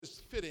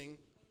fitting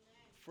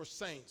for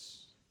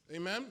saints.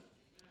 Amen?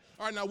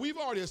 All right, now we've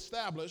already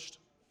established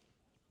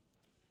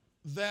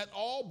that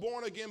all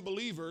born-again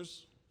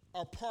believers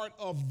are part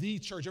of the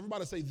church.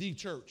 Everybody say the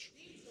church.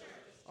 The church.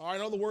 All right,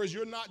 in other words,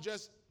 you're not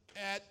just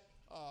at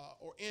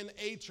or in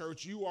a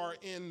church, you are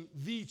in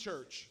the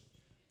church.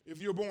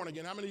 If you're born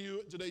again, how many of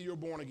you today you're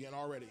born again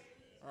already?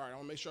 All right, I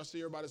want to make sure I see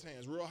everybody's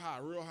hands. Real high,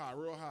 real high,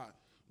 real high.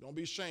 Don't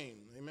be ashamed.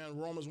 Amen.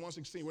 Romans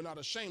 1:16, we're not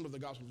ashamed of the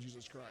gospel of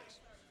Jesus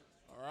Christ.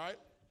 All right?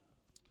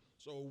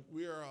 So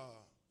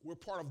we're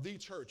part of the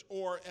church.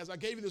 Or as I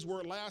gave you this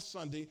word last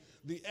Sunday,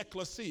 the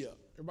ecclesia.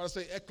 Everybody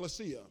say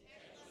ecclesia.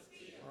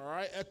 All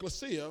right,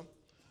 ecclesia.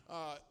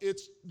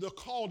 It's the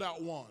called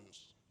out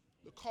ones.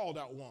 The called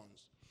out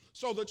ones.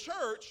 So the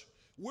church,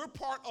 we're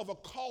part of a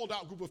called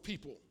out group of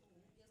people.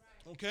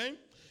 Okay?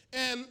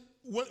 And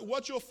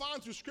what you'll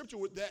find through Scripture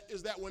with that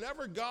is that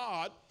whenever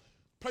God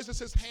places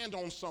his hand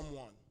on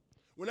someone,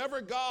 whenever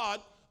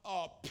God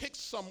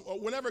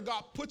whenever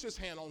God puts his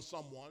hand on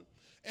someone,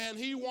 and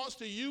he wants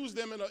to use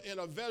them in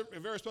a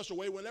very special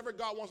way, whenever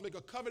God wants to make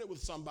a covenant with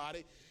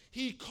somebody,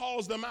 he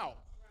calls them out.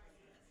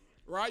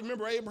 Right?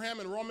 Remember Abraham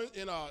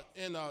in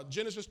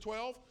Genesis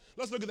 12?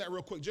 Let's look at that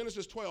real quick.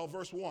 Genesis 12,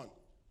 verse 1.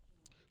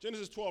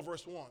 Genesis 12,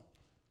 verse 1.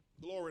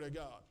 Glory to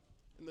God.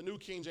 In the New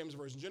King James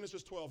Version,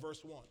 Genesis 12,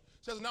 verse 1. It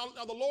says, now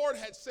the Lord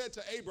had said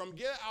to Abram,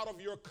 get out of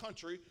your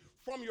country,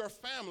 from your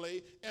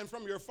family, and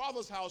from your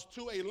father's house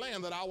to a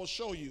land that I will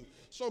show you.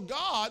 So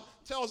God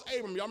tells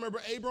Abram, y'all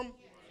remember Abram?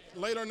 Yes.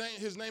 Later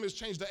his name is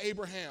changed to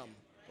Abraham,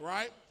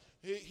 right?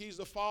 He's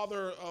the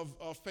father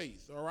of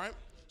faith, all right?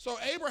 So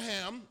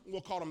Abraham,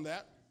 we'll call him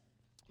that.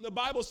 The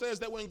Bible says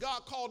that when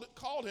God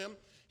called him,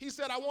 he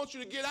said, I want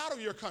you to get out of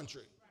your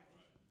country,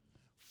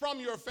 from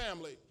your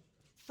family,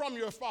 from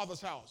your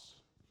father's house,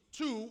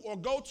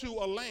 go to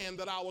a land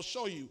that I will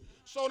show you.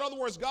 So in other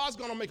words, God's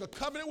going to make a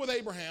covenant with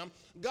Abraham.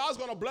 God's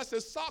going to bless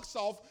his socks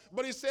off.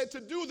 But he said, to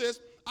do this,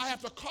 I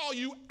have to call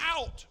you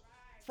out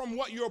from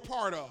what you're a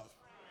part of.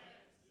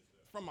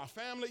 From my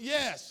family?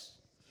 Yes.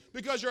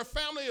 Because your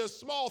family is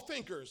small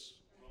thinkers.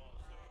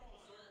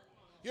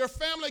 Your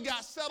family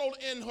got settled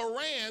in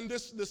Haran,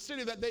 the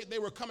city that they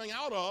were coming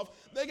out of.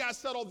 They got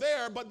settled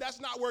there, but that's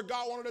not where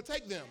God wanted to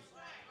take them.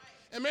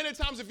 And many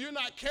times, if you're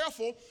not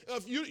careful,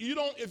 if you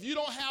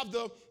don't have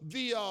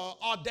the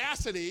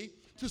audacity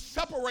to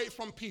separate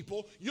from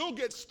people, you'll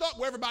get stuck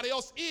where everybody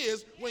else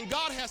is when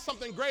God has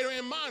something greater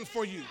in mind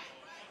for you.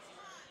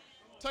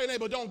 Tell your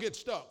neighbor, don't get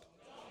stuck.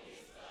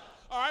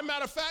 All right,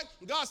 matter of fact,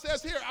 God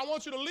says here, I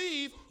want you to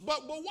leave,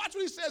 but watch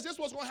what he says. This is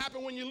what's going to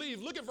happen when you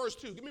leave. Look at verse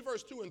 2. Give me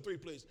verse 2 and 3,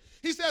 please.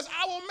 He says,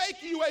 I will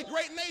make you a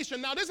great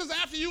nation. Now, this is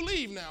after you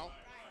leave now.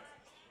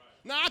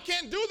 Now, I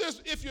can't do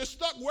this if you're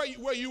stuck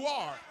where you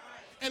are.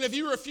 And if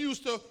you refuse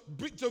to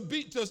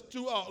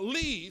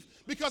leave,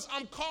 because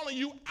I'm calling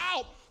you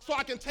out so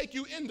I can take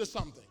you into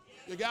something.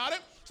 You got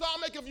it? So I'll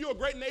make of you a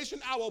great nation.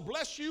 I will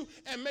bless you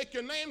and make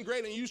your name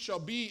great, and you shall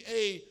be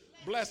a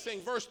blessing.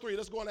 Verse 3,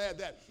 let's go and add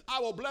that. I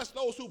will bless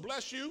those who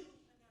bless you,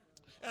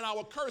 and I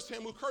will curse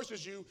him who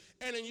curses you,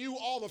 and in you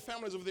all the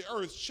families of the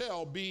earth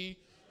shall be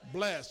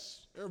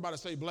blessed. Everybody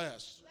say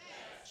blessed.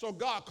 So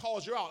God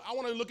calls you out. I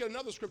want to look at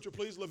another scripture,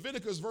 please.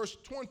 Leviticus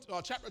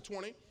chapter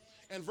 20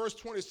 and verse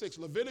 26.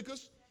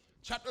 Leviticus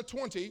chapter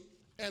 20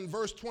 and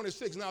verse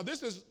 26. Now,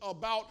 this is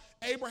about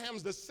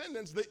Abraham's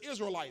descendants, the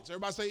Israelites.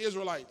 Everybody say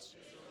Israelites.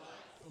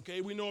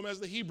 Okay, we know them as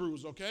the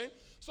Hebrews, okay?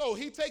 So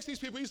he takes these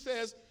people,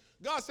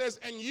 God says,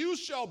 and you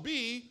shall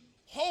be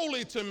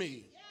holy to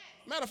me.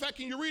 Matter of fact,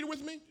 can you read it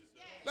with me?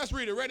 Let's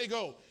read it. Ready,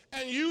 go.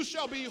 And you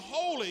shall be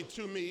holy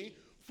to me,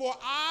 for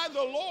I,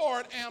 the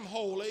Lord, am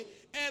holy,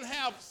 and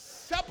have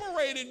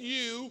separated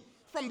you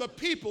from the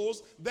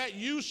peoples that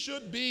you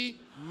should be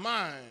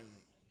mine.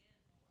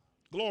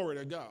 Glory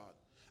to God.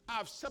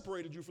 I've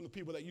separated you from the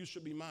people that you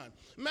should be mine.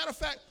 Matter of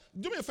fact,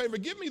 do me a favor.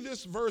 Give me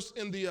this verse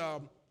in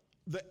the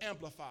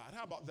Amplified.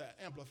 How about that?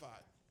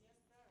 Amplified.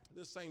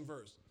 This same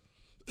verse.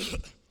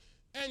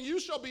 And you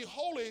shall be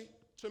holy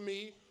to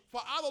me,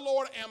 for I, the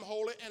Lord, am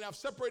holy, and have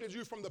separated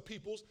you from the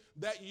peoples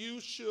that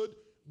you should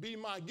be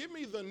mine. Give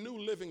me the New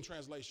Living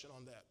Translation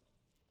on that.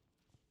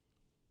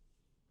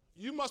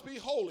 You must be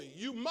holy.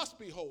 You must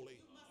be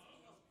holy.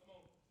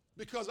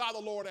 Because I, the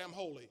Lord, am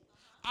holy.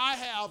 I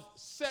have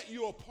set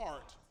you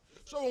apart.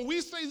 So when we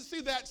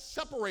see that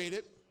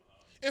separated,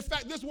 in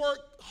fact, this word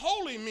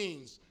holy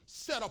means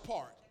set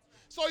apart.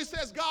 So he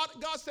says, God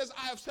says,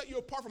 I have set you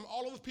apart from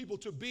all of the people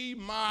to be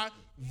my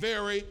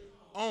very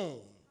own.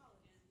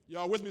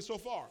 Y'all with me so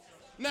far?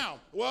 Now,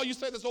 well, you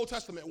say this Old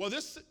Testament. Well,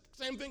 this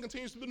same thing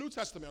continues to the New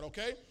Testament,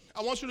 okay?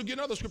 I want you to get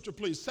another scripture,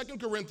 please. 2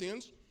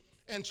 Corinthians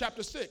and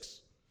chapter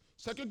 6.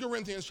 2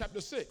 Corinthians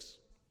chapter 6.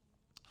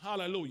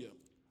 Hallelujah.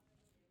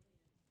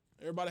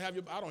 Everybody have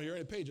I don't hear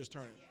any pages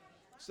turning.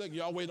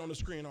 Y'all wait on the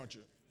screen, aren't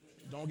you?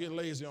 Don't get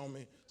lazy on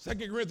me.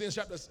 2 Corinthians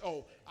chapter,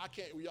 I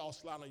can't, y'all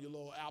slide on your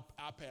little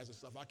iPads and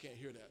stuff. I can't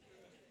hear that.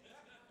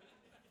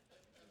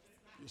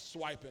 You're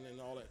swiping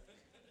and all that.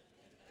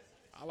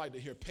 I like to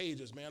hear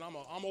pages, man.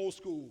 I'm old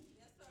school.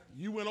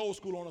 You went old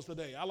school on us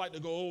today. I like to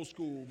go old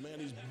school, man,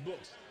 these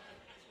books.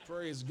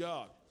 Praise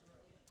God.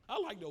 I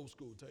like the old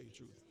school, to tell you the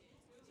truth.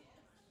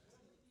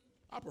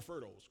 I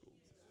prefer the old school.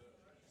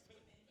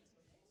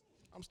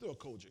 I'm still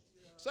Kojic.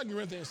 2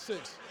 Corinthians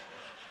 6.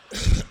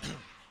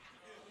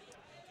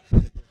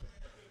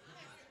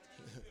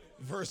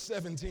 Verse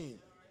 17.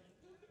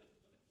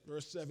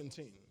 Verse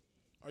 17.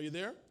 Are you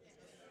there?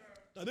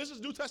 Now this is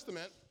New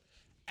Testament.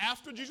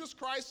 After Jesus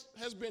Christ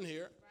has been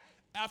here,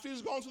 after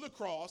he's gone to the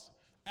cross,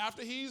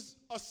 after he's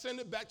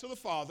ascended back to the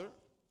Father.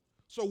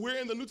 So we're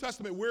in the New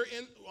Testament. We're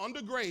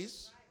under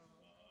grace,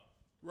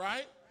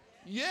 right?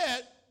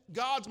 Yet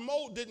God's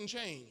mode didn't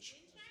change.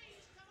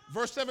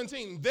 Verse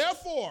 17.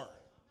 Therefore,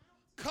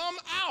 come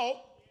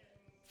out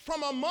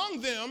from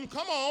among them,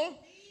 come on,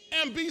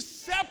 and be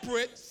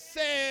separate,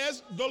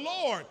 says the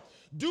Lord.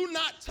 Do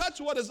not touch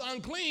what is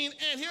unclean.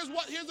 And here's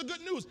the good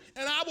news.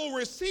 And I will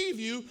receive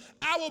you.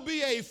 I will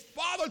be a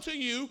father to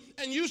you,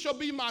 and you shall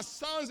be my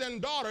sons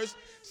and daughters,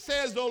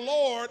 says the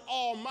Lord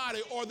Almighty,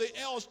 or the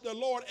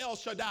Lord El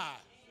Shaddai,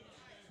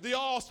 the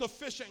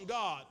all-sufficient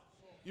God.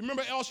 You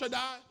remember El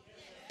Shaddai?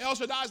 El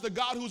Shaddai is the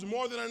God who's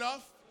more than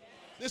enough.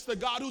 This is the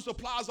God who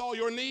supplies all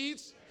your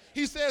needs.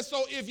 He says,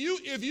 so if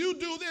you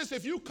do this,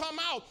 if you come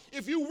out,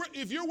 if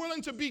you're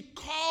willing to be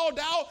called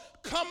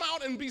out, come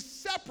out and be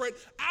separate,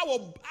 I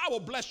will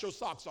bless your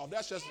socks off.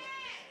 That's just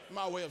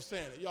my way of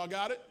saying it. Y'all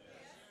got it?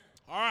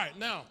 All right,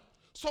 now,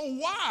 so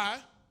why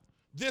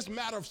this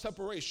matter of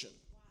separation?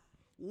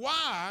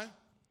 Why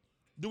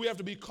do we have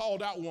to be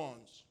called out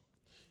ones?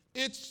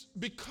 It's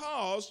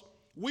because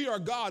we are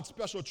God's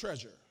special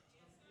treasure.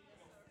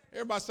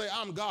 Everybody say,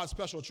 I'm God's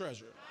special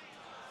treasure.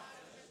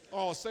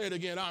 Oh, say it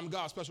again. I'm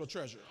God's special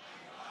treasure.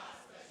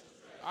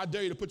 I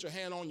dare you to put your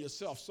hand on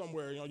yourself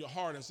somewhere, your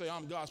heart, and say,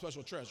 I'm God's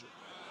special treasure.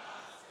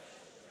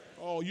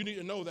 Oh, you need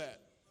to know that.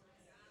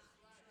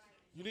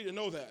 You need to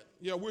know that.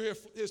 Yeah, we're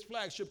his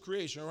flagship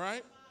creation,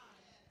 right?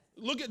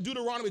 Look at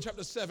Deuteronomy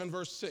chapter 7,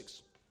 verse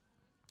 6.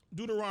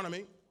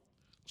 Deuteronomy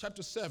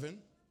chapter 7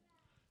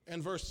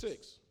 and verse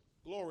 6.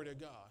 Glory to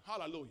God.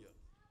 Hallelujah.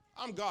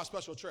 I'm God's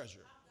special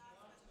treasure.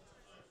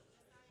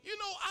 You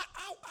know,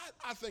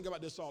 I think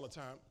about this all the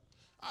time.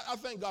 I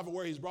thank God for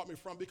where he's brought me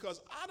from, because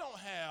I don't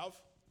have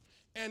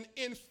an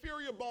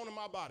inferior bone in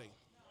my body.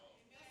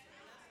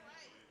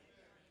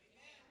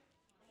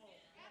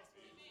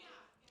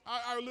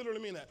 I literally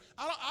mean that.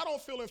 I don't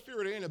feel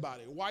inferior to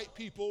anybody. White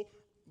people,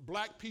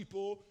 black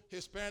people,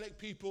 Hispanic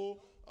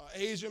people,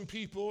 Asian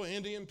people,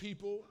 Indian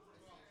people,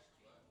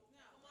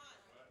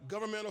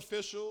 government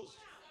officials,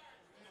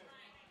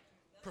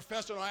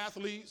 professional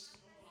athletes.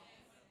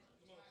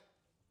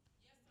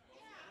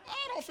 I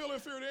don't feel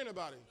inferior to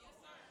anybody.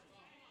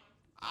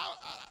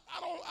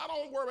 I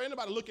don't worry about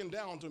anybody looking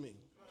down to me.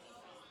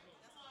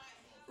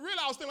 Really,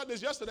 I was thinking about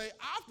this yesterday.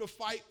 I have to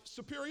fight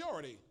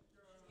superiority.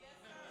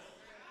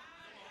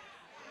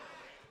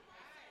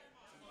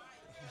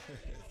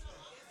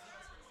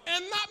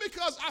 And not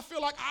because I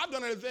feel like I've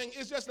done anything.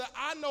 It's just that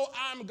I know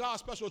I'm God's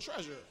special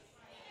treasure.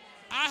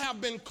 I have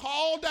been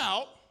called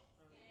out.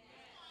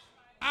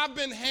 I've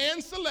been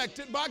hand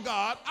selected by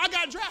God. I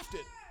got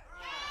drafted.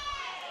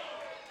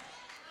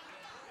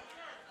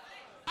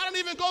 I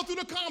didn't even go through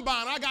the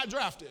combine. I got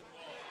drafted.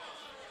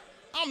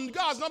 I'm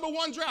God's number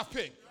one draft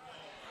pick.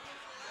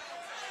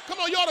 Come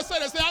on, you ought to say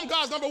that. Say, I'm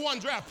God's number one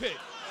draft pick.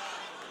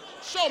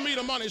 Show me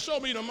the money. Show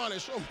me the money.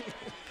 Show me.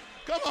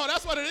 Come on,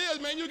 that's what it is,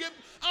 man. You get.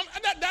 I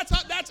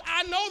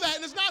know that,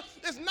 and it's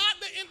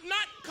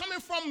not coming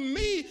from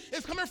me.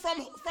 It's coming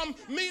from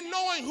me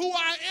knowing who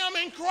I am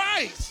in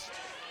Christ.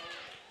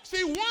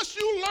 See, once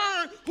you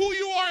learn who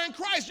you are in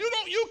Christ,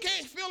 you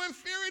can't feel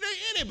inferior to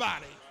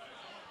anybody.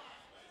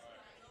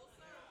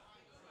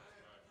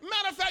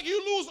 Matter of fact,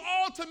 you lose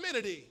all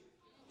timidity.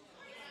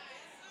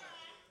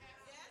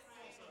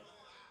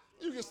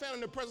 You can stand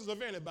in the presence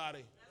of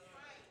anybody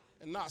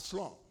and not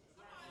slump.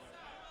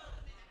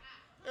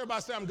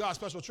 Everybody say, I'm God's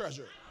special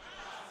treasure.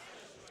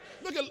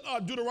 Look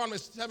at Deuteronomy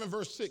 7,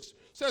 verse 6. It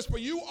says, for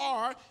you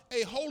are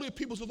a holy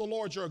people to the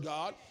Lord your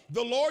God.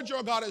 The Lord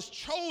your God has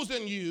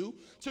chosen you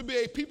to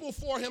be a people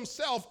for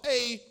himself,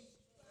 say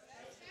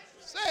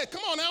it,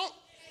 come on now.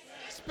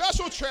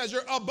 Special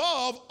treasure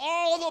above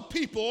all the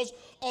peoples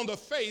on the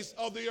face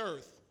of the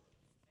earth.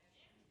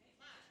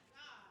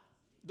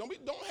 Don't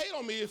hate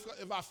on me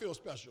if I feel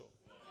special.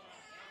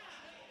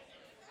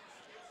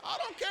 I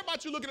don't care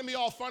about you looking at me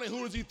all funny.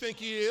 Who does he think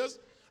he is?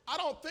 I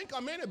don't think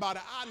I'm anybody.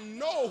 I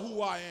know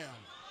who I am.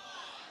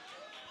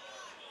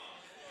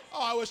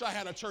 Oh, I wish I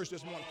had a church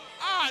this morning.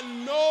 I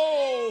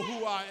know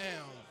who I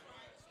am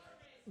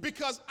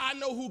because I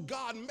know who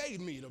God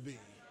made me to be.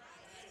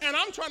 And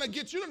I'm trying to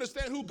get you to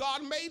understand who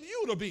God made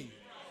you to be.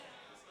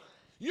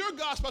 You're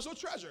God's special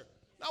treasure.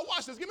 Now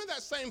watch this. Give me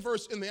that same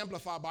verse in the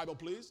Amplified Bible,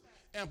 please.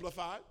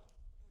 Amplified.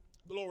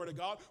 Glory to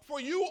God.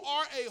 For you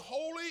are a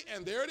holy,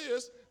 and there it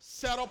is,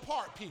 set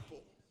apart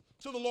people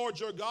to the Lord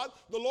your God.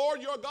 The Lord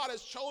your God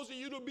has chosen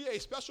you to be a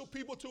special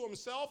people to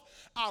himself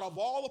out of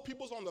all the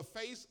peoples on the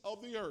face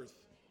of the earth.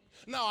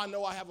 Now, I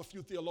know I have a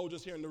few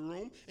theologians here in the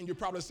room, and you're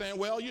probably saying,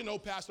 well, you know,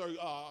 Pastor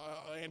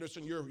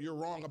Anderson, you're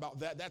wrong about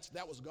that.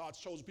 That was God's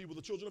chosen people,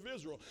 the children of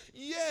Israel.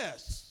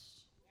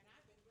 Yes.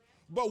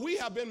 But we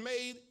have been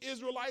made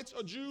Israelites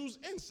or Jews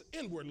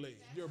inwardly,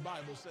 your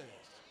Bible says.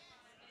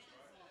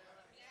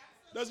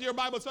 Does your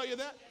Bible tell you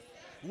that?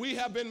 We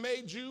have been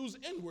made Jews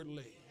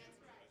inwardly.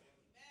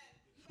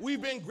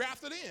 We've been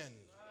grafted in.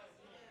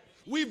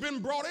 We've been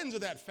brought into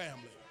that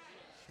family.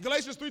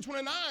 Galatians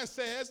 3:29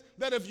 says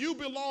that if you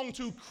belong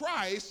to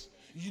Christ,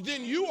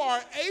 then you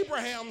are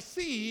Abraham's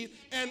seed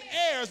and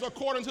heirs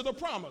according to the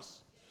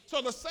promise.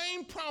 So the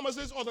same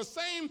promises or the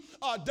same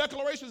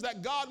declarations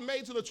that God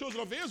made to the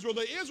children of Israel,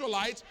 the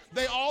Israelites,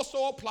 they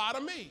also apply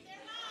to me.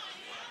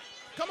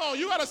 Come on,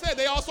 you got to say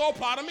they also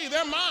apply to me.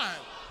 They're mine.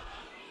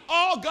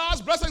 All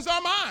God's blessings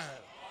are mine.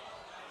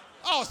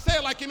 Oh, say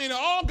it like you mean it.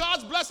 All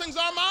God's blessings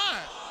are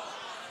mine.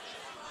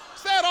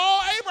 Say it,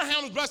 all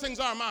Abraham's blessings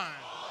are mine.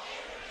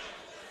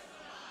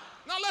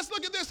 Now let's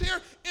look at this here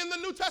in the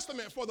New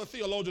Testament for the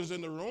theologians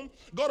in the room.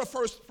 Go to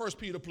First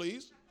Peter,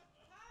 please.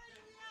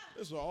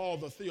 These are all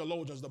the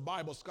theologians, the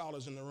Bible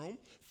scholars in the room.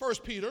 1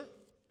 Peter,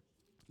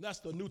 that's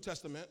the New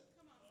Testament.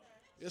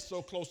 It's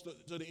so close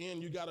to the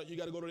end, you gotta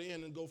go to the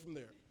end and go from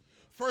there.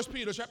 1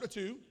 Peter chapter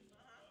 2,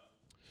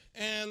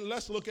 and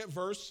let's look at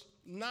verse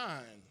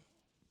 9.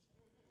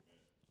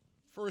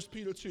 1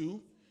 Peter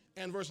 2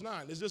 and verse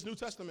 9. Is this New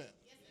Testament?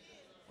 Yes,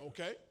 it is.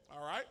 Okay,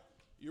 all right.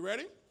 You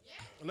ready? Yeah.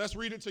 Let's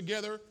read it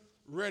together.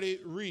 Ready,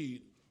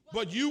 read.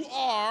 But you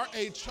are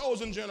a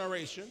chosen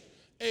generation,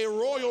 a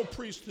royal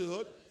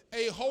priesthood,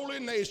 a holy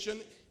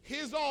nation,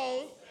 his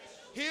own.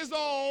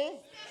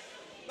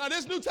 Now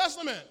this New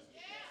Testament.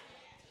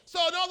 So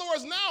in other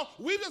words, now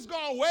we've just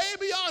gone way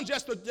beyond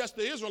just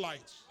the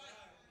Israelites.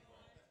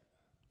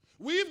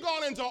 We've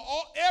gone into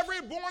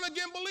every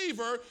born-again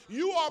believer.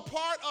 You are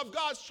part of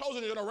God's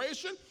chosen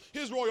generation,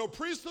 his royal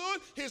priesthood,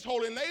 his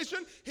holy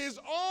nation, his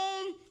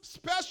own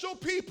special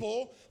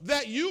people,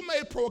 that you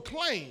may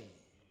proclaim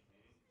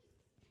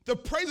the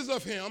praises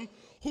of him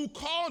who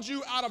called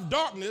you out of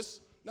darkness.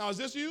 Now, is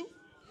this you?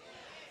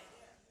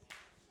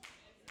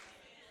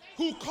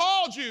 Who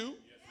called you?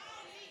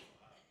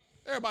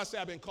 Everybody say,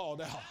 I've been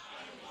called out.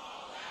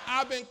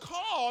 I've been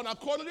called,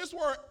 according to this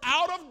word,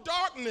 out of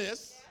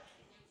darkness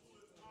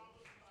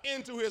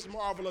into his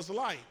marvelous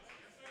light.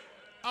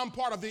 I'm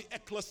part of the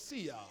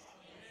ecclesia.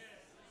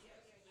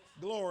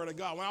 Glory to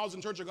God. When I was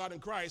in Church of God in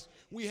Christ,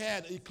 we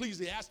had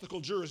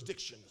ecclesiastical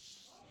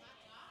jurisdictions.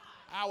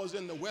 I was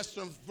in the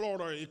Western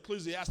Florida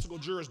ecclesiastical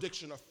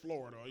jurisdiction of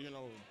Florida,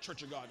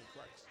 Church of God in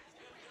Christ.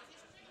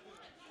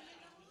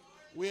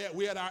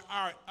 We had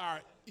our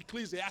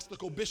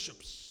ecclesiastical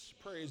bishops.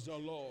 Praise the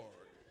Lord.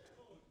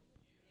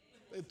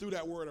 They threw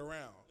that word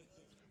around.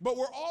 But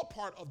we're all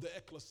part of the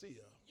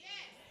ecclesia.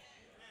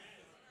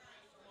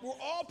 We're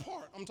all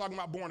part, I'm talking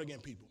about born again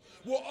people.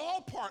 We're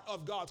all part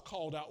of God's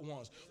called out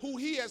ones, who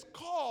he has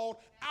called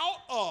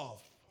out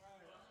of.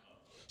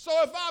 So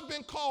if I've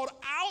been called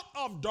out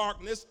of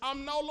darkness,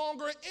 I'm no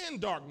longer in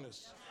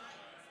darkness.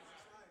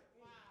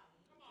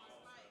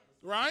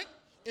 Right?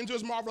 Into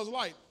his marvelous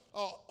light.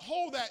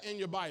 Hold that in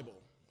your Bible.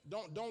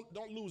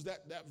 Don't lose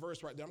that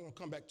verse right there. I'm going to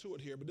come back to it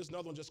here, but this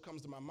another one just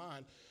comes to my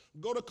mind.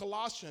 Go to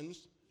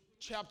Colossians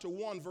chapter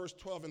 1, verse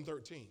 12 and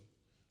 13.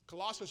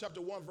 Colossians chapter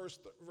 1, verse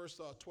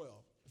 12.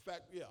 In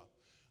fact, yeah.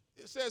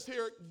 It says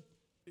here,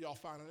 y'all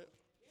finding it?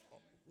 Oh,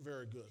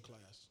 very good,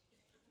 class.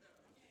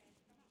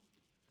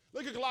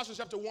 Look at Colossians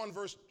chapter 1,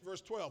 verse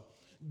 12.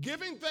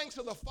 Giving thanks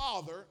to the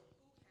Father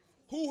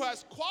who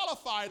has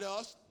qualified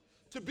us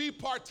to be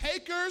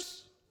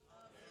partakers.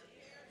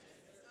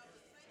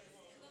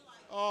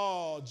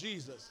 Oh,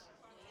 Jesus.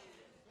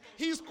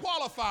 He's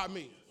qualified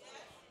me.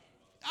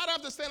 I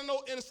don't have to stand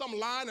in some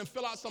line and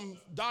fill out some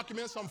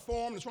document, some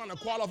form, and trying to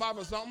qualify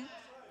for something.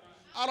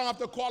 I don't have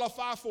to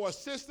qualify for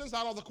assistance.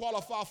 I don't have to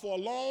qualify for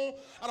a loan.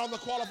 I don't have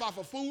to qualify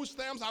for food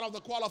stamps. I don't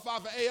have to qualify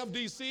for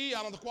AFDC. I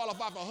don't have to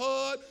qualify for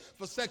HUD,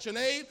 for Section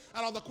 8.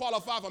 I don't have to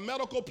qualify for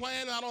medical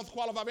plan. I don't have to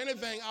qualify for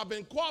anything. I've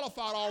been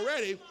qualified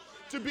already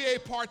to be a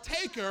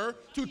partaker,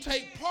 to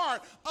take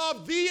part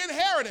of the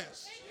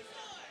inheritance.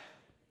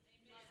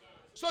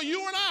 So you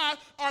and I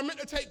are meant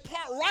to take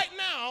part right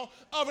now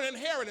of an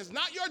inheritance.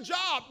 Not your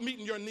job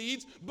meeting your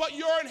needs, but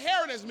your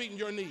inheritance meeting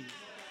your needs.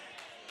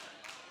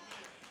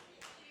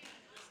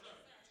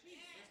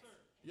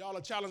 Y'all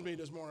are challenging me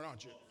this morning,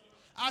 aren't you?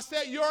 I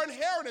said your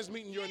inheritance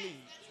meeting your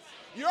needs.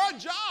 Your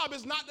job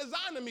is not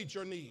designed to meet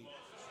your needs.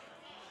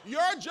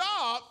 Your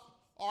job,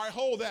 all right,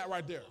 hold that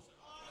right there.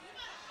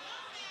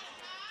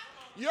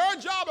 Your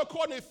job,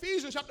 according to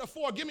Ephesians chapter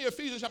 4, give me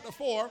Ephesians chapter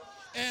 4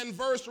 and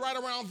right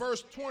around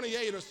verse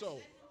 28 or so.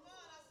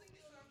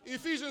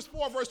 Ephesians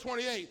 4, verse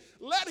 28.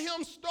 Let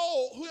him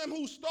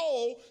who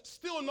stole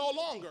steal no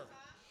longer,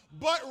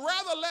 but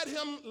rather let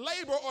him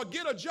labor or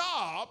get a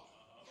job,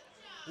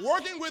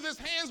 working with his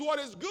hands what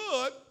is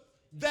good,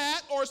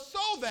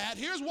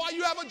 here's why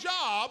you have a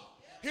job.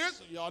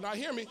 Y'all not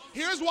hear me.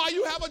 Here's why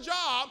you have a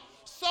job,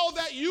 so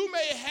that you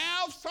may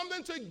have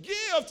something to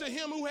give to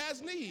him who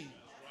has need.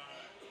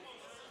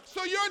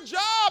 So your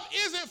job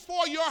isn't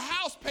for your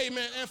house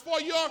payment and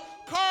for your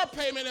car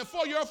payment and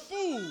for your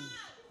food.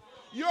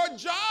 Your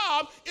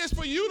job is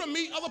for you to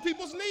meet other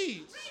people's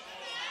needs.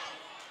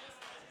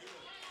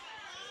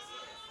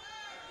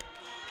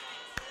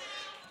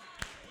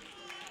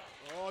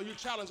 Oh, you're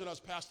challenging us,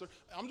 Pastor.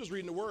 I'm just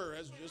reading the word.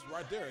 It's just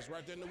right there. It's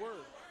right there in the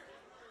word.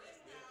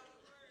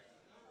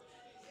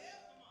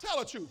 Tell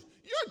the truth.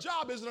 Your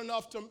job isn't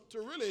enough to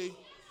really.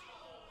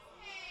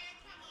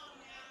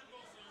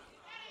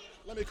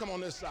 Let me come on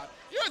this side.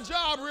 Your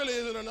job really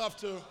isn't enough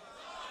to.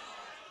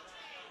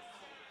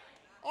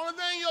 Only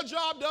thing your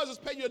job does is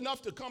pay you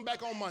enough to come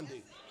back on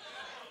Monday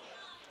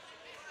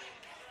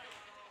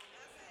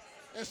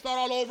and start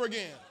all over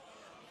again.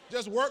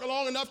 Just work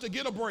long enough to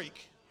get a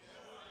break.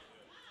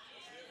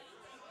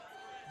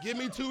 Give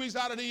me 2 weeks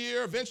out of the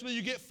year. Eventually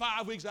you get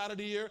 5 weeks out of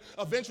the year.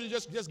 Eventually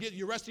just get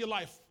your rest of your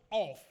life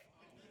off.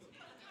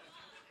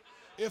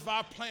 If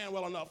I plan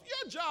well enough.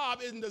 Your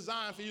job isn't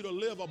designed for you to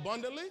live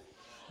abundantly,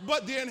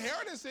 but the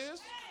inheritance is.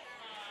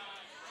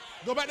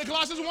 Go back to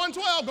Colossians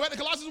 1:12. Go back to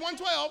Colossians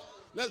 1:12.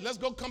 Let's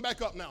go come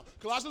back up now.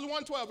 Colossians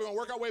 1:12, we're going to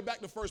work our way back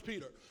to 1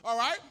 Peter. All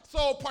right?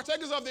 So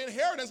partakers of the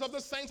inheritance of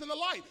the saints in the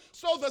light.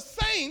 So the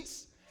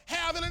saints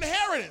have an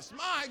inheritance.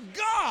 My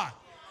God.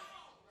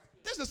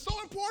 This is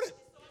so important.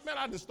 Man,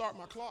 I didn't start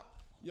my clock.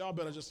 Y'all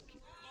better just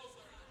keep.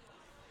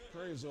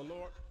 Praise the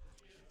Lord.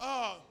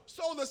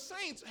 So the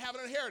saints have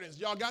an inheritance.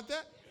 Y'all got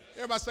that?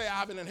 Everybody say, I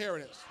have an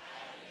inheritance.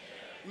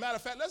 Matter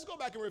of fact, let's go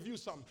back and review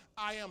something.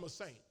 I am a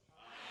saint.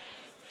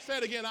 Say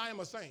it again, I am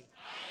a saint.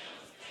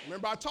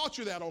 Remember, I taught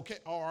you that, okay?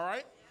 All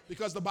right?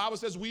 Because the Bible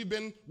says we've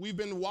been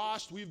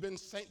washed, we've been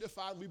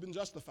sanctified, we've been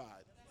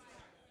justified.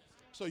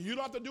 So you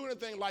don't have to do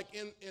anything like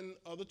in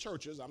other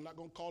churches. I'm not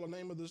going to call the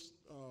name of this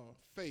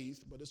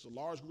faith, but it's a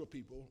large group of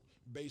people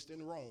based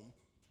in Rome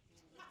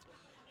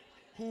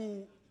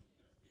who,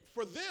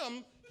 for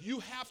them, you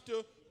have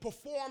to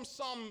perform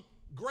some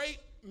great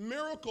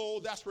miracle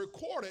that's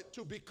recorded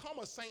to become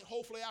a saint,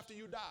 hopefully after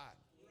you die.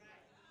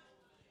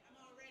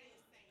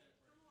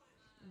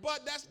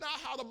 But that's not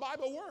how the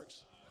Bible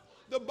works.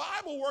 The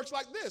Bible works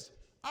like this.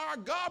 Our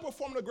God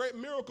performed a great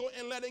miracle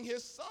in letting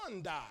his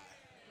son die.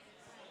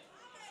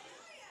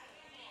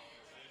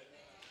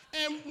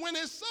 And when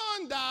his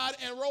son died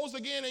and rose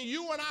again, and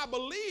you and I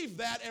believed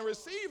that and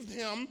received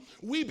him,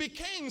 we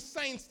became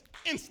saints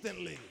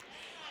instantly.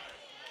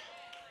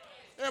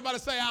 Everybody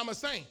say, I'm a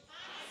saint.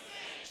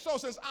 So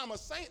since I'm a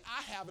saint,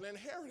 I have an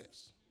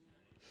inheritance.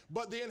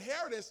 But the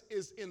inheritance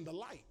is in the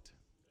light.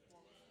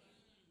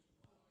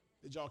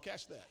 Did y'all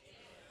catch that?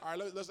 All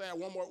right, let's add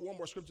one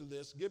more scripture to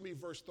this. Give me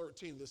verse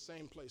 13, the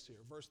same place here,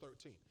 verse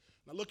 13.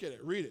 Now look at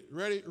it. Read it.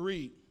 Ready?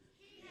 Read.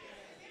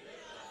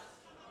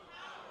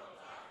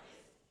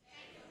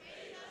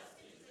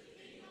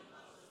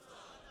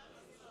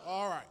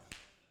 All right.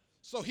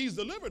 So he's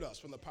delivered us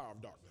from the power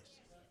of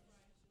darkness.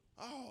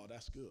 Oh,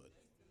 that's good.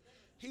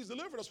 He's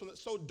delivered us from it.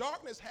 So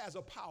darkness has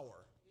a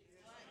power.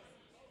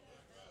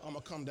 I'm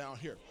going to come down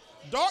here.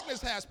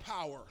 Darkness has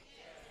power.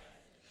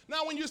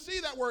 Now, when you see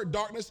that word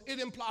darkness, it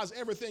implies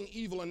everything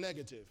evil and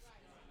negative.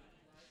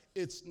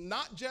 It's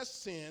not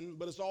just sin,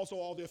 but it's also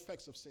all the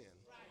effects of sin.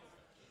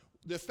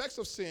 The effects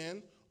of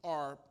sin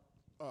are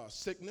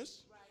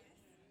sickness,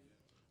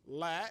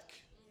 lack,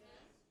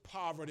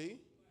 poverty,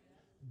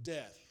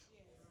 death.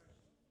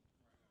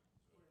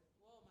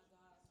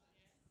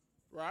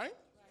 Right?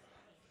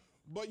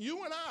 But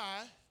you and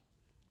I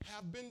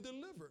have been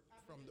delivered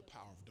from the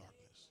power of darkness.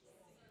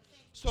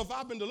 So if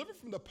I've been delivered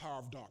from the power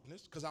of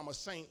darkness, because I'm a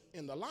saint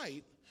in the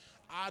light,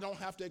 I don't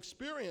have to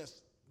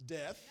experience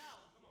death.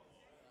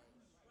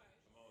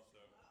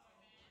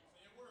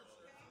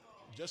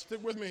 Just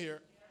stick with me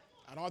here.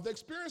 I don't have to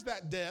experience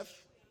that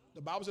death.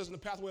 The Bible says in the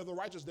pathway of the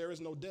righteous there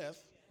is no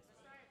death.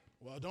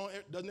 Well,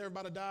 doesn't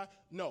everybody die?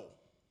 No.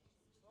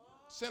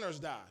 Sinners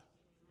die.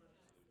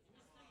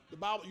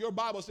 Your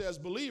Bible says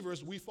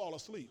believers, we fall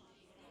asleep.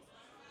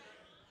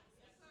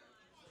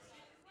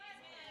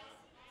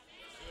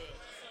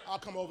 I'll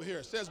come over here.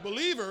 It says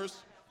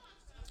believers,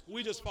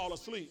 we just fall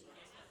asleep.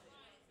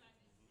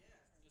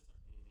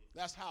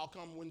 That's how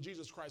come when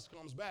Jesus Christ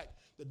comes back,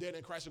 the dead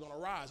in Christ are going to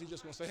rise. He's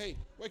just going to say, hey,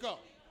 wake up.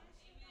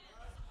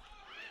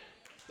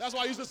 That's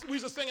why we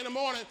used to sing in the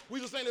morning. We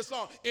used to sing this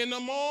song. In the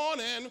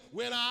morning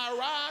when I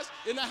rise.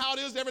 Isn't that how it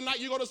is every night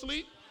you go to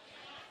sleep?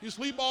 You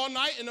sleep all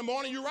night. In the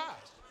morning you rise.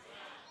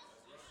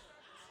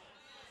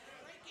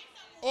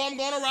 Oh, I'm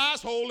going to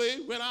rise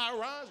holy when I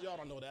rise. Y'all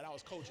don't know that. I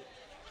was coaching.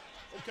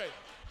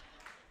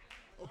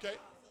 Okay,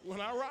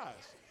 when I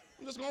rise,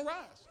 I'm just going to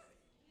rise.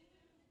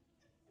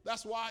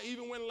 That's why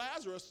even when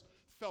Lazarus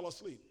fell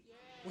asleep,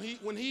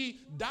 when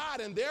he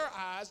died in their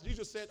eyes,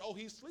 Jesus said, oh,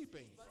 he's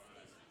sleeping.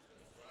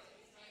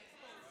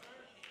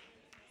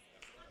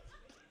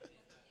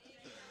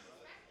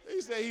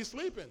 He said he's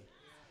sleeping.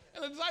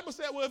 And the disciples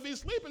said, well, if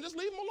he's sleeping, just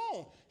leave him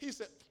alone. He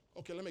said,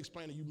 okay, let me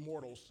explain to you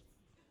mortals.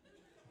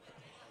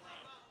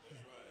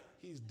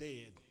 He's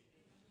dead.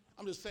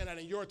 I'm just saying that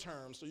in your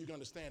terms so you can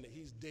understand it.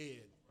 He's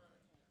dead.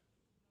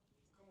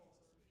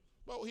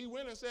 But he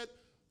went and said,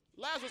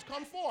 Lazarus,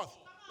 come forth.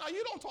 Now,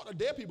 you don't talk to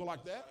dead people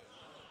like that.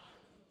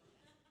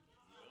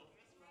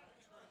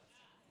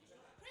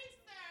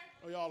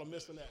 Oh, y'all are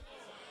missing that.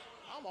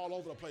 I'm all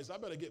over the place. I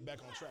better get back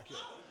on track here.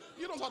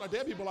 You don't talk to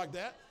dead people like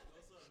that.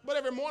 But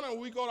every morning when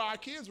we go to our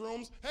kids'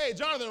 rooms, hey,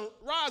 Jonathan,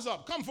 rise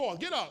up. Come forth.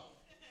 Get up.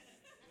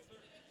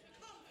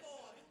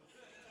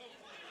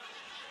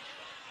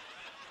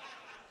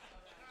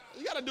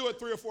 You got to do it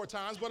 3 or 4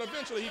 times, but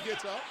eventually he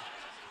gets up.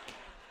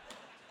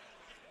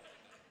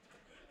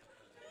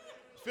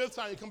 5th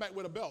time, you come back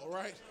with a belt,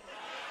 right?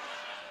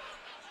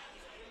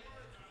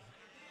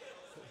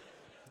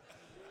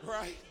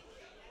 Right?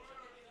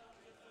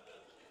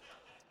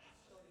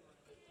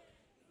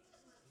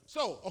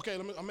 So, okay,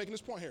 I'm making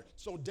this point here.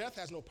 So death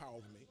has no power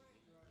over me.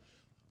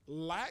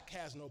 Lack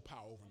has no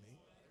power over me.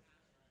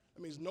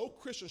 That means no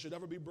Christian should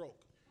ever be broke.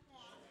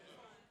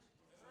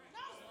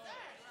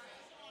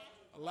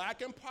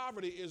 Lack and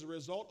poverty is a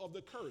result of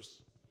the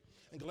curse.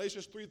 And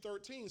Galatians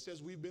 3:13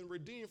 says we've been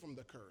redeemed from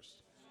the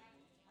curse.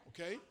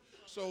 Okay?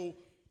 So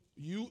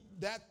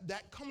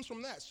that comes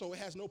from that. So it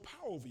has no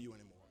power over you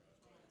anymore.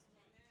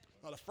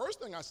 Now the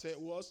first thing I said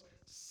was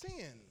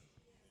sin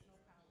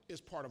is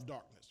part of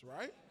darkness,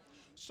 right?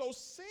 So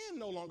sin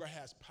no longer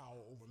has power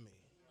over me.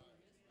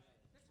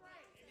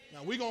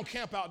 Now we're going to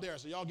camp out there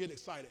so y'all get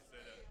excited.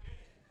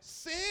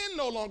 Sin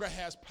no longer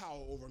has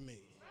power over me.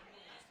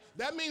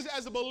 That means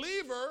as a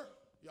believer,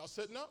 y'all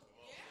sitting up?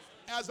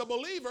 As a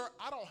believer,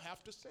 I don't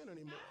have to sin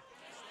anymore.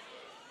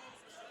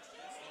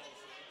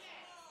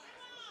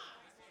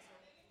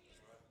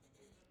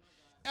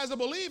 As a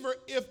believer,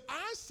 if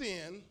I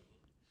sin,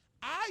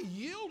 I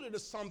yielded to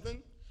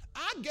something.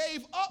 I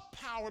gave up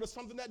power to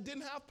something that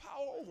didn't have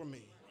power over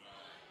me.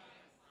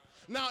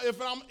 Now,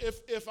 if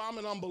I'm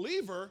an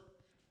unbeliever,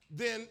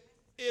 then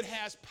it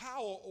has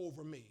power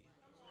over me.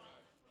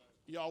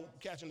 Y'all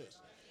catching this?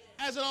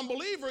 As an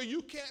unbeliever,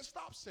 you can't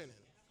stop sinning.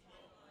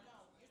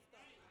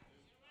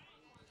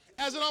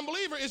 As an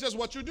unbeliever, it's just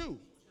what you do.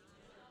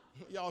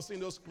 Y'all seen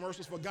those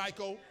commercials for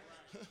Geico?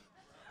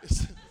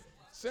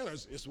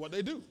 Sinners, it's what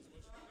they do.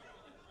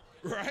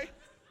 Right?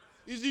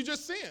 You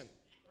just sin.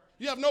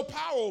 You have no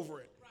power over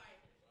it.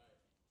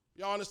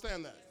 Y'all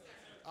understand that?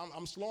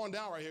 I'm slowing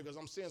down right here because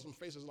I'm seeing some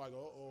faces like,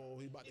 uh-oh,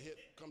 he's about to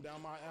come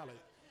down my alley.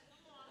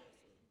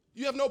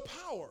 You have no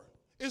power.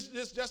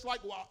 It's just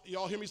like, well,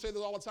 y'all hear me say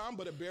this all the time,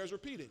 but it bears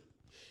repeating.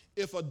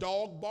 If a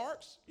dog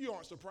barks, you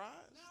aren't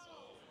surprised.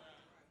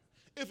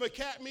 If a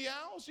cat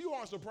meows, you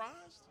aren't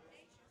surprised.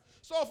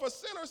 So if a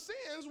sinner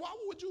sins, why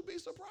would you be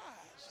surprised?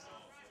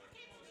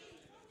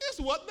 It's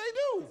what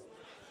they do.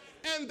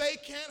 And they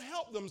can't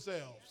help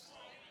themselves.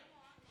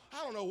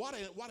 I don't know why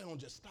they don't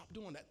just stop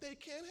doing that. They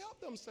can't help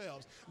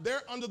themselves.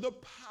 They're under the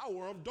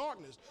power of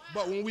darkness.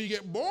 But when we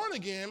get born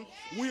again,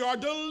 we are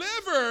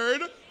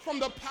delivered from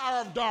the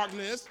power of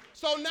darkness.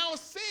 So now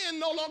sin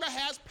no longer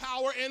has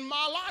power in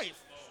my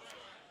life.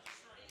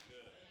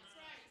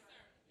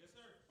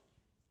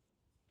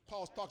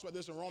 Paul talks about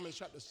this in Romans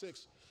chapter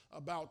 6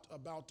 about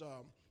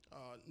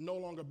no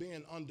longer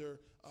being under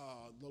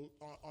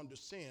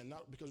sin,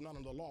 not because we're not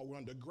under the law, we're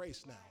under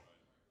grace now.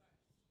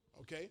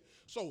 Okay?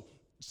 So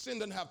sin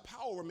doesn't have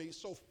power over me.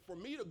 So for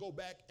me to go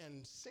back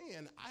and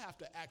sin, I have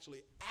to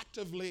actually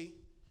actively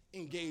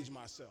engage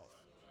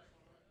myself.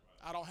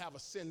 I don't have a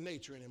sin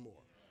nature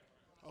anymore.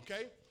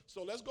 Okay?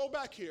 So let's go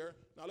back here.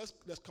 Now let's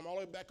come all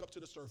the way back up to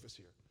the surface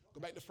here.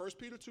 Go back to 1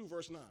 Peter 2,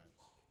 verse 9.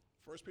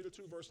 1 Peter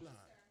 2, verse 9.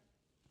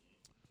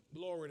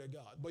 Glory to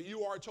God. But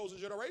you are a chosen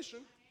generation,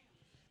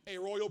 a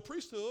royal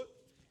priesthood,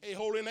 a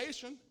holy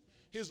nation,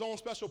 his own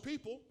special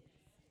people,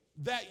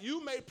 that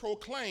you may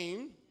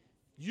proclaim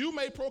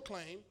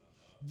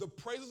the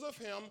praises of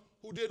him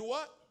who did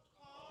what?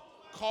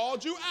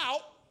 Called you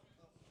out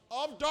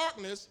of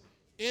darkness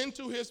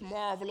into his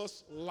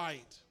marvelous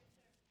light.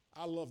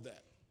 I love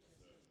that.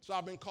 So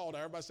I've been called out.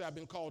 Everybody say I've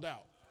been called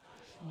out.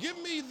 Give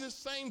me this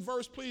same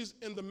verse, please,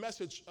 in the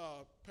Message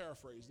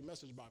paraphrase, the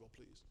Message Bible,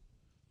 please.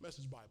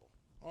 Message Bible.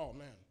 Oh,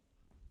 man.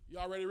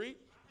 Y'all ready to read?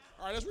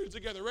 All right, let's read it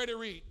together. Ready to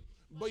read.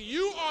 But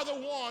you are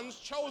the ones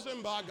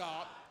chosen by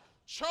God.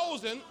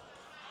 Chosen.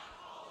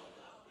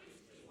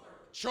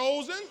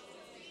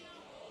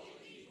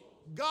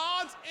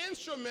 God's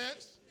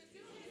instruments.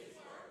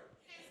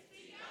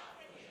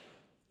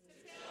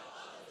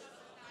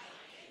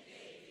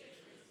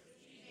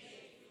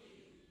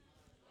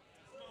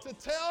 To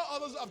tell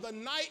others of the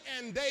night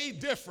and day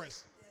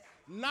difference.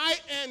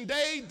 Night and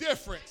day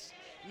difference.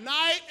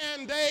 Night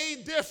and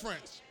day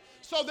difference.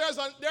 So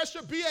there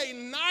should be a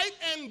night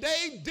and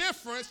day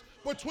difference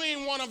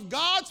between one of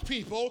God's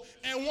people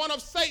and one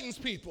of Satan's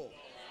people.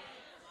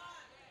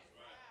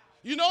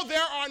 You know,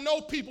 there are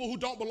no people who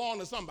don't belong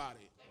to somebody.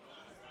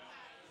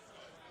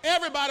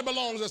 Everybody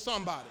belongs to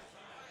somebody.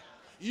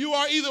 You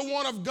are either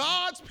one of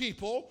God's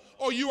people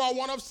or you are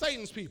one of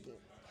Satan's people.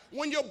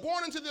 When you're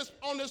born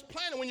on this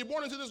planet, when you're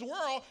born into this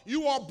world,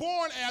 you are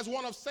born as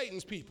one of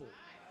Satan's people.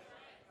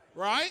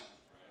 Right?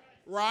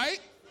 Right?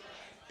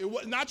 It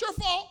was not your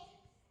fault.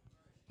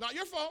 Not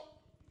your fault.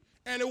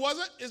 And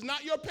it's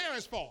not your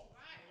parents' fault.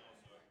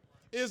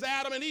 It's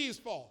Adam and Eve's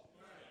fault.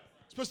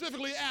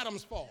 Specifically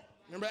Adam's fall.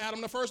 Remember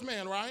Adam, the first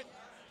man, right?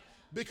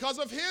 Because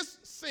of his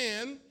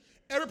sin,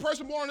 every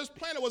person born on this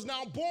planet was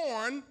now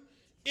born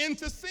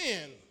into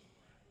sin,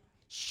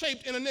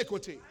 shaped in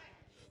iniquity.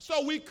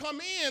 So we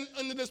come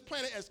into this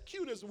planet as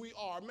cute as we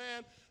are.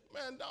 Man,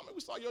 Dominic,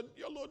 we saw your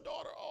little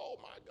daughter. Oh,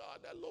 my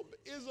God, that little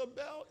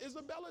Isabel, is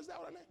that what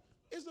her name?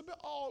 Isabel,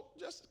 oh,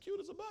 just as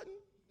cute as a button.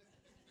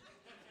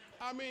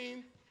 I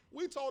mean,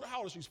 we told her, how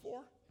old is she?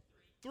 4?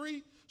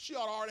 3? She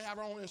ought to already have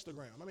her own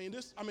Instagram.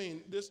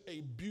 This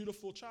a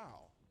beautiful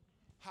child.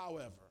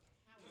 However,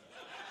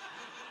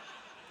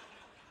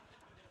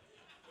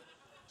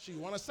 she's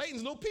one of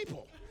Satan's little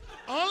people.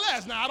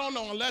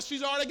 Unless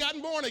she's already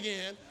gotten born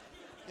again.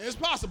 It's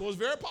possible, it's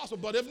very possible.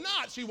 But if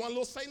not, she one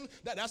little Satan.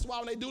 That's why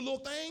when they do little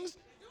things,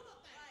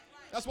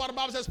 that's why the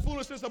Bible says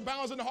foolishness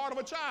abounds in the heart of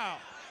a child.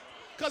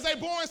 Because they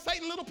born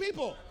Satan little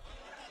people.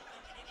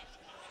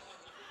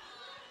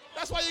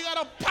 That's why you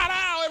got to pat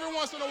out every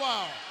once in a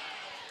while.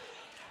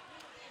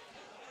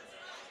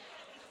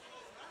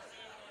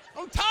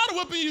 I'm tired of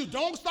whipping you.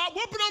 Don't stop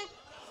whipping them.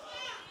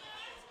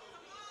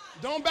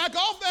 Don't back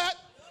off that.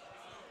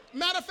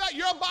 Matter of fact,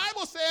 your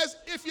Bible says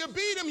if you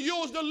beat him,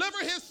 you'll deliver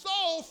his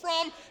soul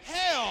from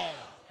hell.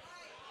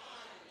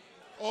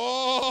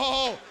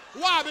 Oh,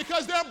 why?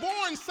 Because they're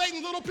born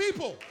Satan's little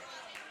people.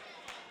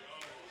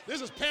 This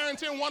is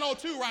Parenting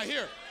 102 right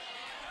here.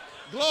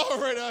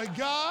 Glory to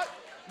God.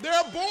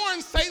 They're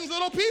born Satan's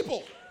little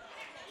people.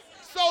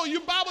 So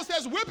your Bible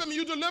says whip him,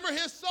 you deliver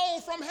his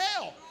soul from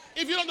hell.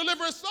 If you don't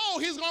deliver his soul,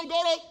 he's going to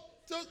go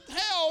to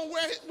hell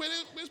with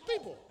his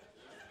people.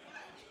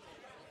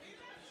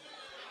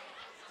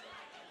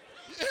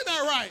 Isn't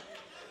that right?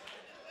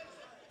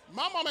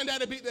 My mom and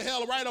daddy beat the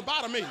hell right up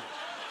out of me.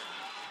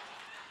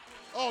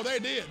 Oh, they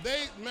did.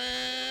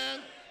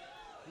 Man,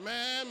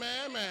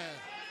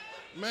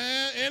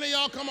 any of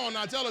y'all, come on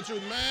now, tell the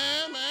truth.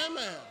 Man.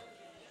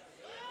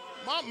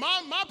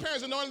 My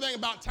parents didn't know anything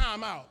about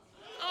time out.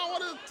 Oh,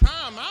 what is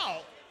time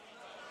out?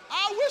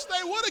 I wish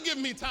they would have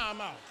given me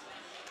time out.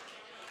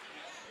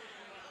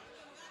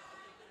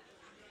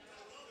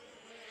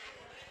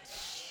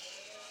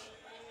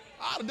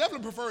 I'd have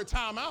definitely preferred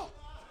time out.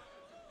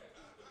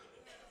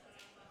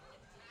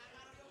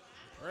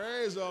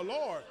 Praise the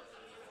Lord.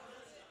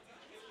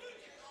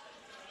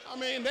 I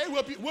mean, they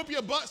whip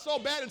your butt so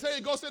bad and tell you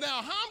to go sit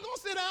down. How I'm going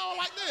to sit down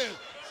like this?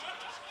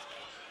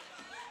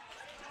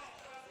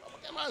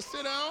 Am I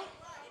sit down?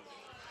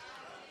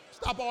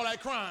 Stop all that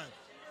crying.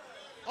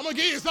 I'm going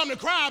to give you something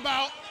to cry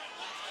about.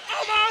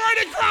 I'm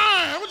already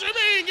crying. What you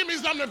mean, give me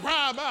something to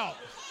cry about?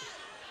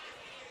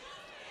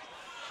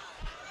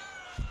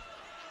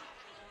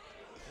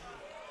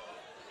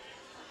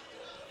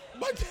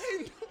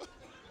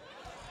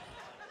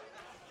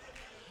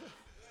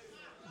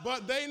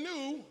 But they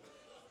knew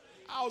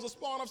I was a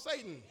spawn of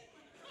Satan.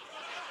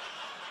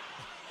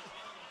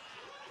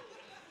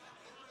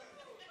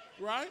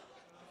 Right?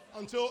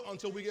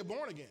 Until we get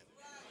born again.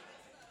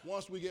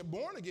 Once we get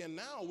born again,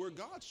 now we're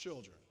God's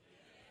children.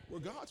 We're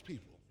God's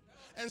people.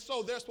 And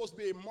so there's supposed to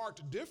be a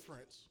marked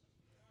difference,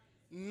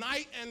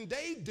 night and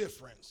day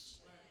difference,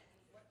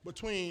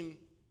 between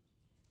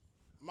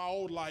my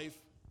old life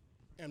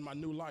and my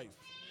new life.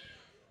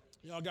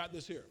 Y'all got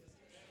this here.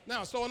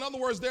 Now, so in other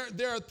words,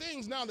 there are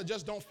things now that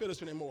just don't fit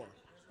us anymore.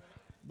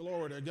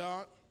 Glory to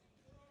God.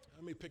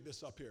 Let me pick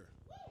this up here.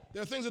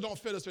 There are things that don't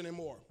fit us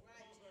anymore.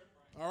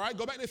 All right,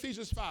 go back to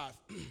Ephesians 5.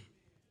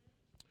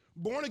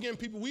 Born again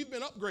people, we've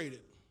been upgraded.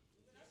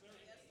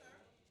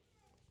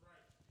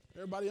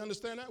 Everybody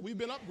understand that? We've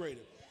been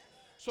upgraded.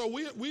 So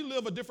we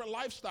live a different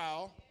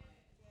lifestyle,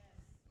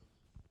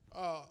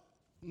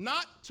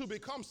 not to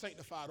become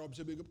sanctified or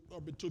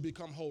to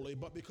become holy,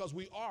 but because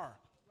we are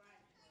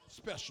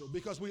special,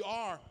 because we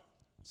are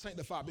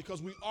sanctified,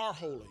 because we are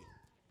holy.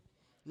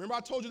 Remember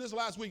I told you this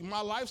last week,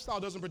 my lifestyle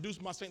doesn't produce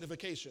my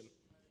sanctification.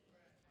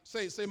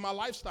 Say my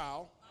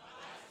lifestyle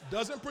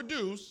doesn't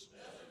produce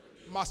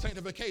my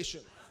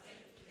sanctification,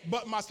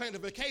 but my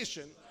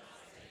sanctification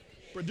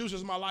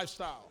produces my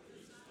lifestyle.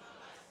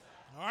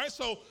 All right,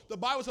 so the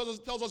Bible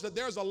tells us that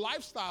there's a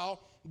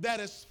lifestyle that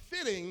is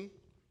fitting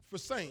for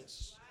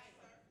saints.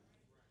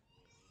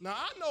 Now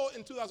I know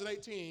in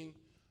 2018,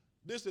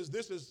 this is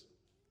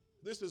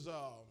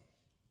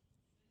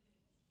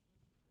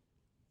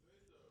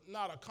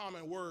not a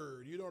common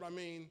word. You know what I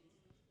mean?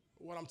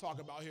 What I'm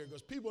talking about here,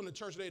 because people in the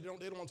church, they don't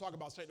want to talk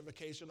about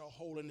sanctification or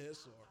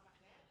holiness or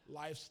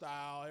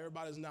lifestyle.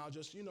 Everybody's now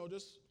just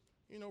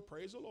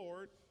praise the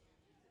Lord.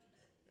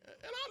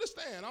 And I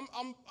understand.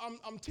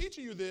 I'm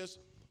teaching you this,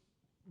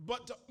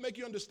 but to make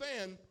you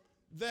understand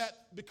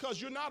that because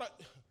you're not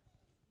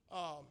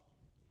a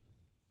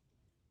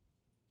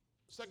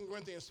 2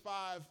 Corinthians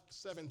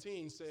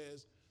 5:17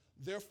 says,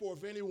 therefore,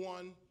 if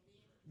anyone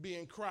be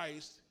in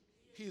Christ,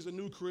 he's a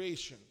new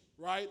creation,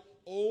 right?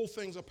 Old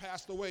things are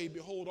passed away.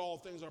 Behold, all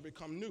things are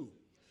become new.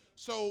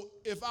 So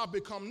if I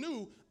become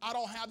new, I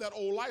don't have that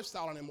old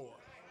lifestyle anymore.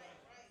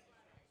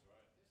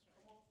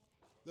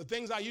 The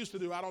things I used to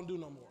do, I don't do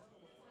no more.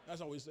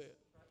 That's what we said.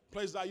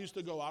 Places I used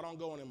to go, I don't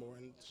go anymore,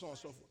 and so on and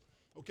so forth.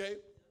 Okay?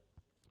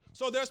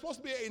 So there's supposed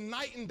to be a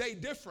night and day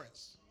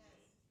difference.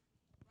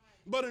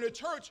 But in the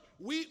church,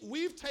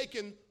 we've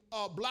taken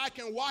black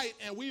and white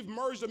and we've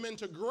merged them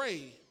into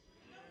gray.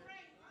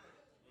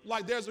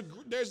 Like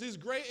there's these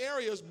gray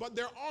areas, but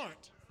there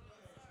aren't.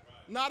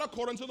 Not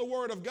according to the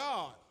word of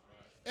God.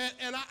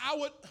 And I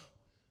would,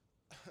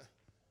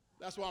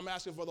 that's why I'm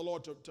asking for the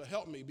Lord to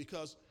help me,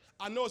 because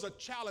I know it's a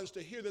challenge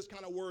to hear this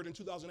kind of word in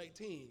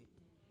 2018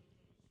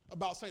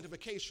 about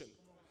sanctification.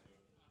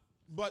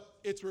 But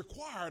it's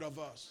required of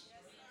us.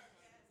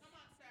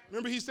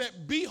 Remember, he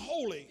said, be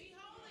holy,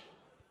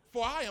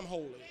 for I am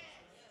holy.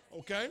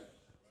 Okay?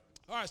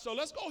 All right, so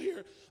let's go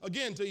here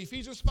again to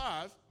Ephesians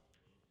 5,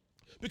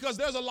 because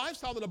there's a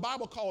lifestyle that the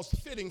Bible calls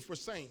fitting for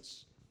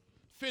saints.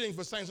 Fitting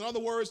for saints. In other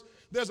words,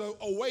 there's a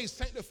way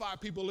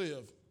sanctified people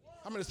live.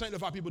 How many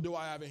sanctified people do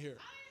I have in here?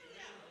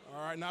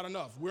 All right, not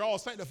enough. We're all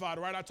sanctified,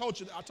 right? I taught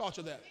you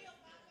that.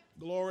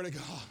 Glory to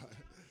God.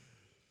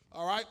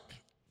 All right?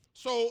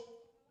 So,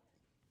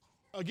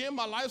 again,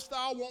 my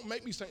lifestyle won't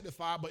make me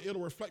sanctified, but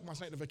it'll reflect my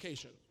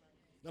sanctification.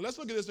 Now let's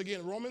look at this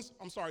again.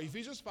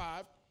 Ephesians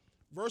 5,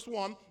 verse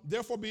 1.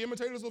 Therefore be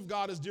imitators of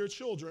God as dear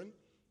children.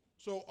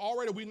 So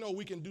already we know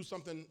we can do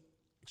something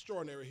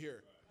extraordinary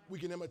here. We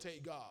can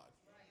imitate God.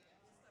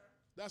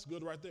 That's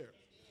good right there.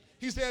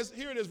 He says,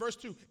 here it is, verse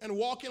 2, and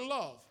walk in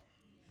love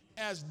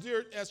as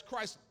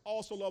Christ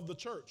also loved the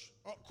church.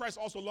 Christ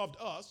also loved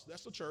us,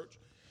 that's the church,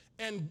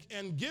 and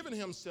given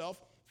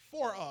himself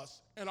for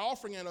us, an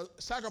offering and a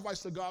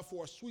sacrifice to God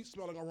for a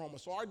sweet-smelling aroma.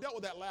 So I dealt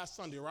with that last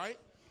Sunday, right?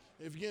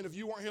 If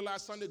you weren't here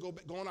last Sunday, go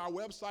on our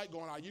website, go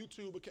on our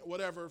YouTube,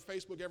 whatever,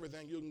 Facebook,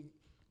 everything. You can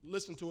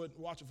listen to it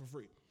and watch it for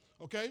free,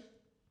 okay?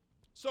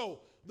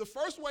 So the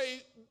first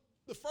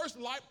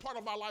part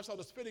of our lifestyle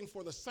that's fitting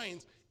for the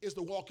saints is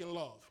to walk in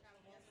love.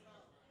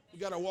 You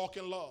got to walk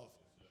in love.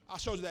 I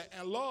showed you that.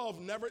 And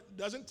love never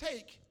doesn't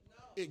take,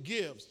 it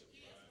gives.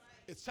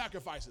 It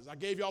sacrifices. I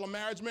gave y'all a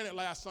marriage minute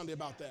last Sunday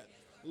about that.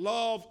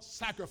 Love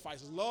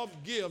sacrifices. Love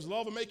gives.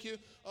 Love will make you,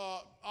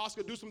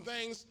 Oscar, do some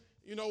things,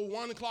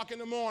 1 o'clock in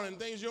the morning,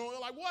 things you're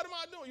like, what am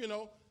I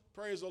doing?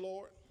 Praise the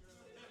Lord.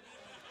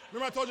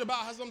 Remember I told you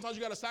about how sometimes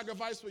you got to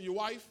sacrifice for your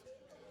wife?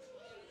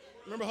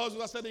 Remember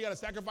husbands, I said that you got to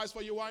sacrifice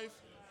for your wife?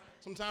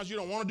 Sometimes you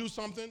don't want to do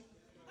something.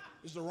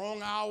 It's the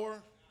wrong hour.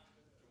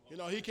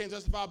 He can't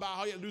testify about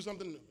how he had to do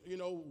something,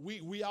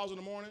 wee hours in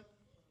the morning.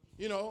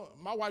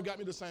 My wife got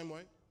me the same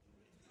way.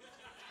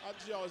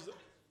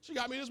 She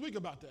got me this week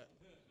about that.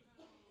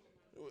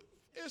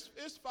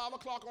 It's 5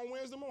 o'clock on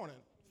Wednesday morning,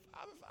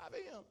 5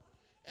 a.m.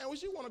 And when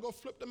she want to go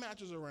flip the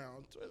mattress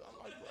around, I'm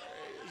like,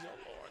 praise the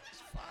Lord,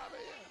 it's 5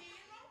 a.m.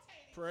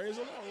 Praise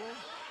the Lord.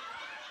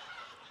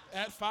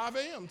 At 5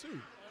 a.m.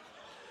 too.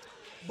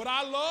 But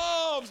I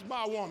loves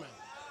my woman.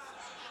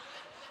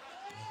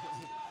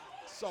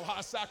 So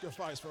I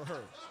sacrifice for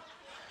her.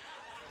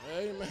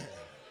 Amen.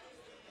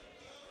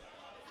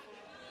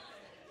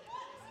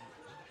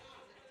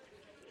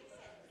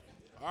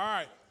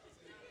 All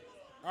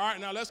right,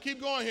 now let's keep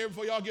going here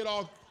before y'all get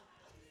all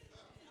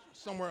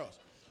somewhere else.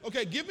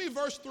 Okay, give me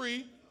verse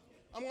 3.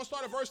 I'm going to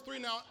start at verse 3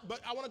 now, but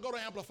I want to go to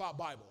Amplified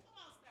Bible.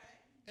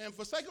 And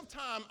for sake of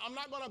time, I'm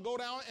not going to go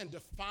down and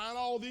define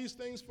all these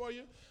things for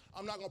you.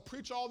 I'm not going to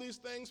preach all these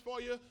things for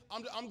you.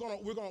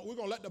 We're going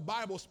to let the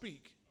Bible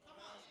speak.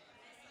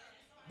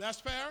 That's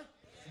fair?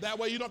 That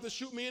way you don't have to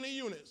shoot me any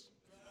units.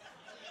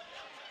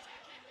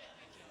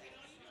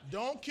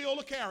 Don't kill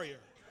the carrier.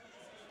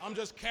 I'm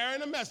just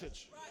carrying a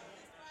message.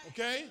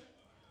 Okay?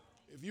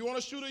 If you want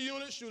to shoot a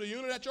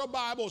unit at your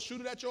Bible,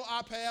 shoot it at your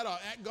iPad or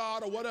at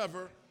God or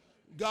whatever.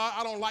 God,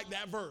 I don't like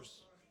that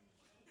verse.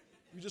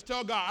 You just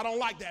tell God, I don't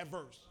like that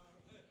verse.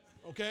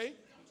 Okay?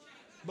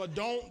 But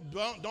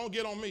don't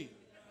get on me.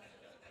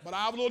 But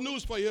I have a little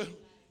news for you.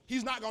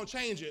 He's not going to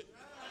change it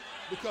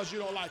because you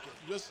don't like it.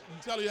 Just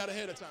tell you that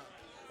ahead of time.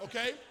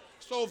 Okay?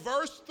 So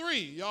verse 3,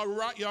 y'all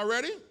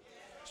ready?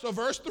 So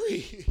verse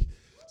 3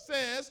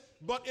 says,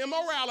 but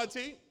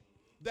immorality,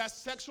 that's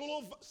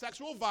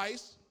sexual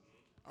vice.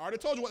 I already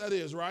told you what that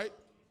is, right?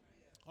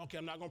 Okay,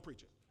 I'm not going to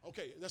preach it.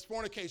 Okay, that's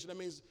fornication. That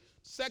means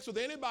sex with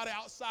anybody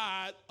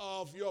outside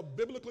of your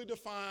biblically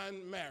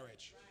defined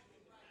marriage.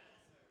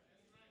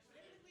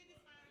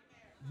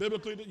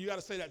 Biblically, you got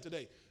to say that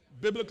today.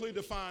 Biblically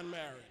defined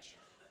marriage.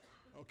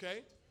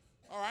 Okay?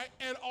 All right.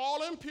 And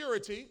all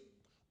impurity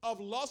of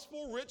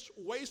lustful, rich,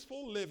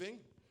 wasteful living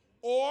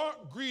or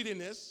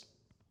greediness.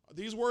 Are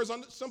these words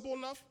simple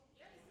enough?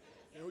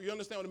 You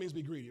understand what it means to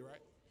be greedy, right?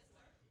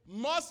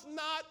 Must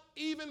not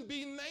even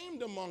be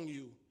named among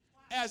you,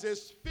 as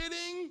is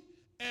fitting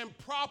and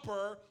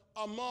proper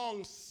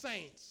among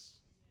saints,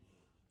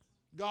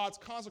 God's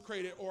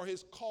consecrated or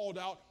his called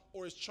out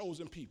or his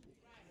chosen people.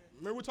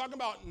 Remember, we're talking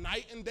about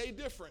night and day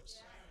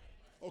difference.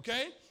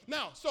 Okay?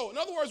 Now, so in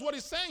other words, what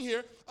he's saying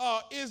here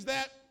is,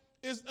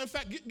 in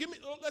fact,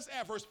 let's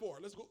add verse 4.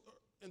 Let's go,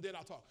 and then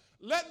I'll talk.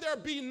 Let there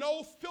be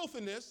no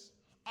filthiness,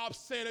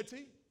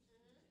 obscenity,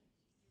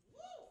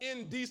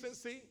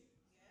 indecency,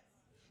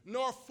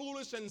 nor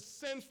foolish and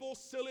sinful,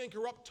 silly and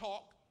corrupt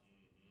talk.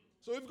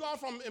 So we've gone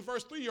from, in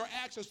verse 3, your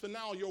actions to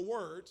now your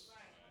words.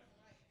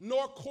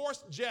 nor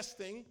coarse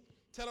jesting,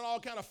 telling all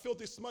kind of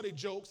filthy, smutty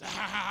jokes,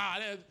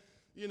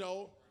 you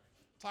know,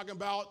 talking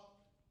about,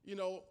 you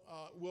know,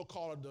 we'll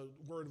call it the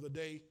word of the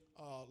day,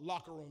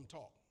 locker room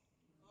talk.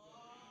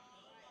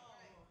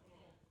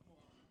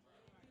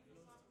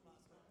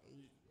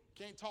 You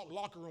can't talk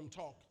locker room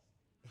talk.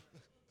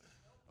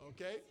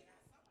 Okay?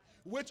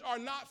 Which are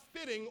not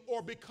fitting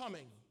or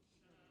becoming.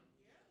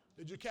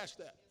 Did you catch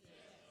that?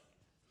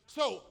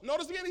 So,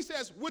 notice again he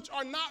says, which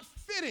are not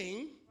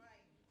fitting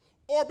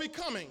or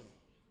becoming.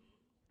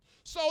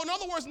 So, in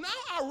other words, now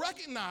I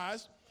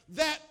recognize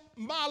that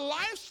my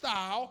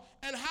lifestyle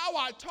and how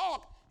I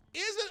talk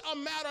isn't a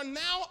matter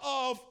now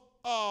of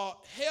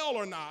hell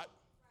or not.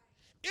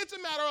 It's a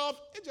matter of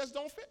it just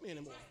don't fit me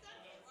anymore.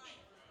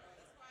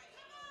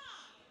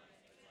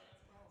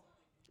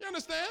 You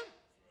understand?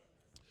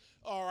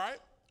 All right.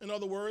 In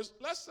other words,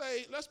 let's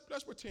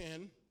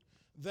pretend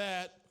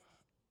that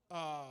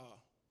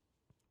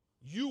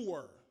you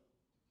were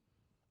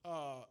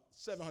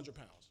 700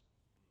 pounds.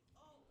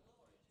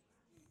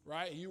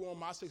 Right? You were on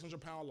my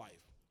 600-pound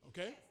life.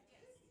 Okay?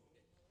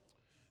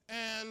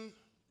 And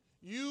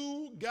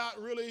you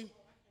got really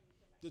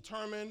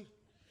determined.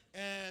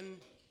 And,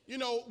 you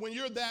know, when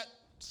you're that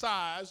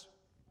size,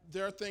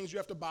 there are things you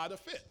have to buy to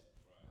fit.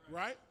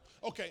 Right?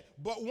 Okay.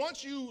 But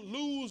once you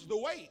lose the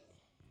weight,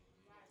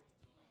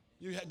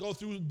 you go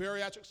through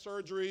bariatric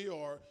surgery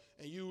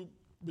and you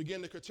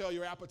begin to curtail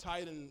your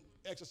appetite and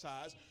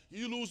exercise.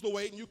 You lose the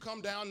weight and you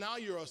come down. Now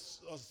you're a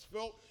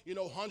svelte,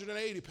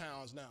 180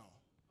 pounds now.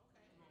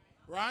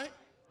 Right?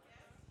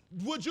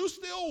 Would you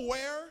still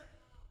wear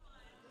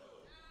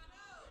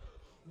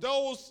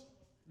those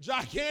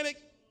gigantic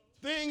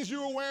things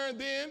you were wearing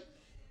then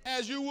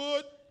as you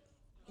would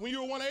when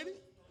you were 180?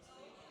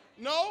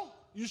 No?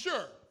 You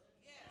sure?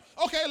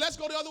 Okay, let's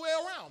go the other way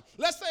around.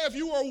 Let's say if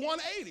you were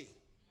 180,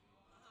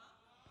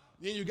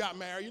 then you got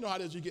married. You know how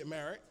it is you get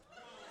married.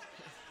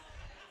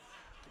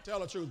 Tell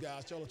the truth,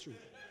 guys. Tell the truth.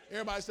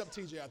 Everybody except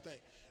TJ, I think.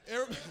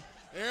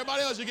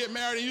 Everybody else, you get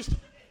married and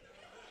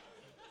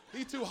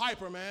he's too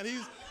hyper, man.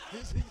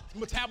 His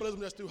metabolism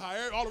just too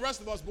high. All the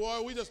rest of us,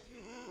 boy, we just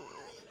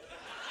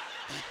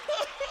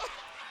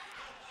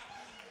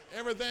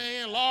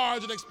everything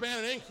enlarge and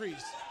expand and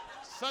increase.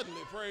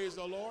 Suddenly, praise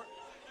the Lord.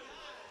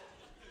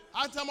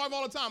 I tell my wife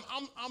all the time,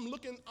 I'm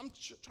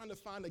trying to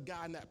find a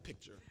guy in that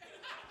picture.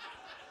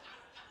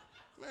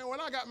 Man, when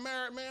I got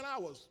married, man,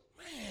 I'm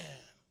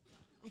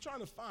trying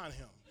to find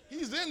him.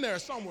 He's in there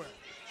somewhere.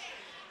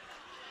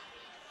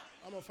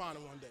 I'm going to find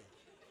him one day.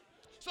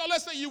 So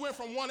let's say you went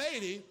from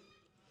 180,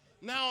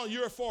 now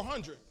you're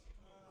 400.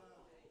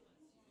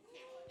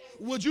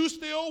 Would you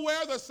still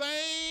wear the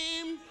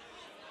same?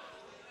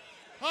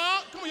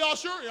 Huh? Come on, y'all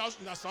sure?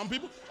 Now some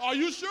people, are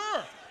you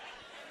sure?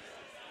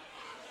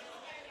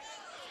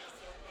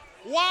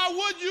 Why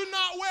would you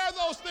not wear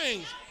those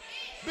things?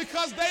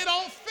 Because they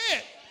don't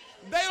fit.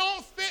 They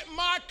don't fit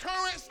my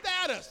current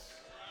status.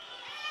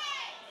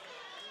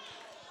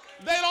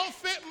 They don't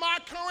fit my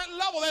current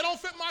level. They don't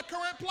fit my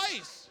current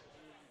place.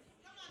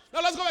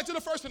 Now let's go back to the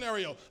first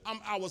scenario.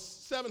 I was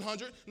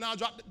 700. Now I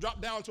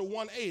dropped down to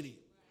 180.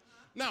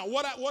 Now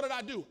what did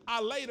I do? I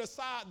laid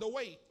aside the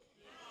weight.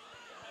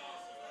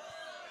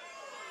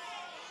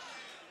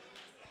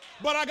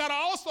 But I got to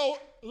also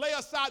lay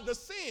aside the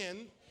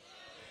sin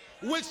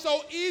which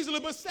so easily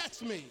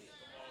besets me.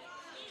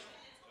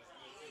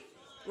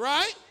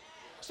 Right?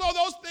 So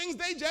those things,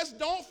 they just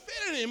don't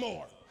fit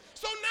anymore.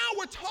 So now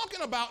we're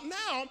talking about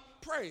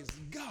praise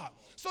God.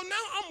 So now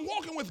I'm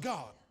walking with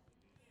God.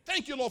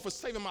 Thank you, Lord, for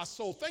saving my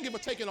soul. Thank you for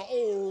taking an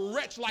old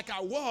wretch like I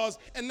was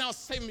and now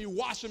saving me,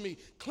 washing me,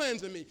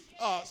 cleansing me,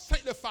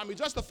 sanctifying me,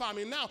 justifying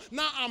me. Now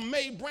I'm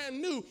made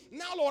brand new.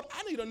 Now, Lord,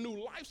 I need a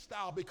new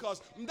lifestyle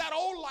because that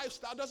old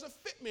lifestyle doesn't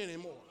fit me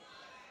anymore.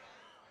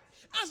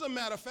 As a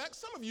matter of fact,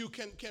 some of you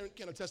can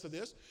attest to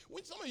this.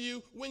 Some of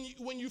you,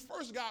 when you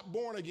first got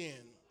born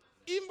again,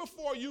 even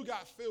before you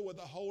got filled with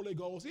the Holy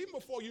Ghost, even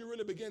before you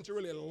really began to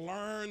really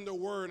learn the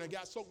Word and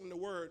got soaked in the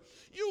Word,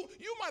 you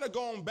might have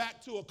gone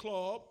back to a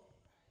club.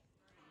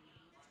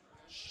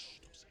 Shh,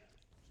 don't say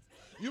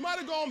anything. You might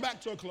have gone back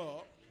to a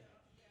club.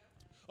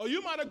 Or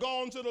you might have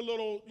gone to the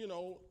little,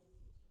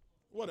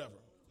 whatever.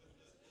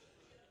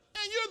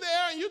 And you're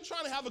there and you're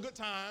trying to have a good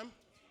time.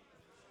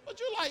 But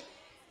you're like,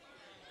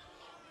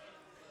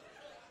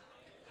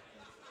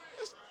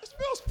 this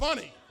feels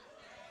funny.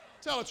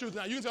 Tell the truth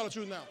now. You can tell the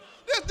truth now.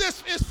 It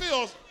doesn't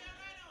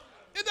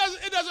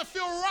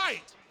feel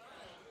right.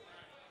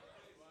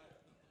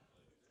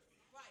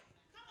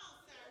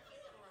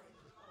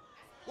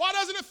 Why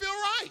doesn't it feel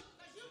right?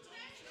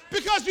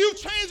 Because you've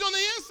changed on the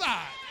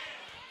inside.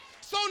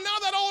 So now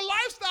that old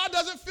lifestyle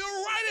doesn't feel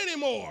right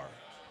anymore.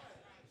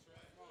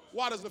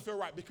 Why doesn't it feel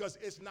right? Because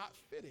it's not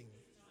fitting.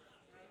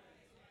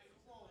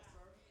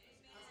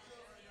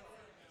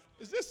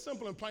 Is this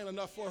simple and plain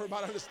enough for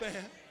everybody to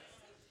understand?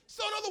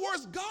 So in other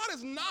words, God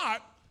is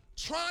not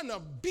trying to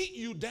beat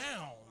you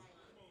down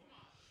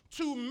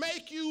to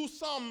make you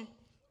some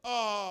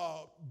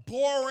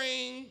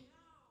boring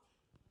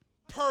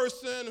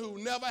person who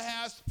never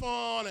has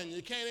fun and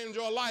you can't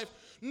enjoy life.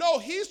 No,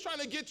 he's trying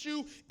to get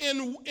you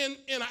in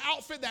an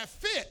outfit that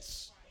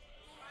fits.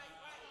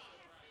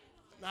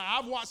 Now,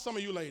 I've watched some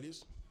of you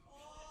ladies.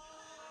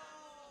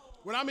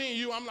 When I mean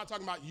you, I'm not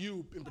talking about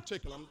you in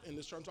particular in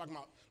this church. I'm talking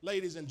about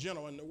ladies in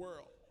general in the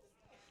world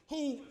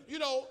who, you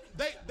know,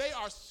 they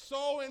are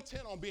so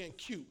intent on being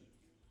cute.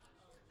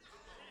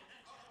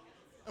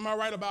 Am I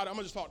right about it? I'm going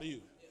to just talk to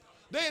you.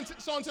 They're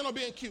so intent on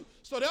being cute.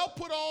 So they'll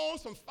put on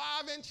some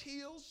 5-inch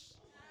heels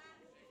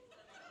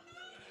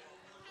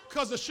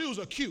because the shoes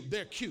are cute.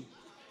 They're cute.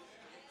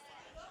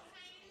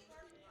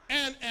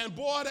 And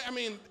boy, I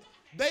mean,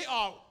 they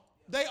are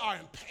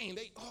in pain.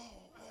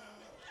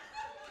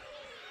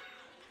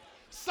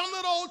 Some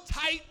little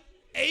tight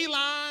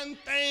A-line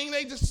thing,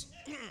 they just,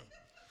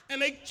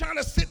 and they got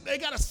to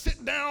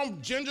sit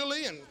down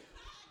gingerly, and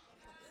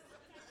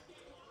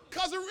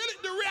because the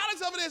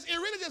reality of it is, it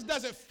really just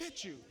doesn't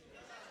fit you.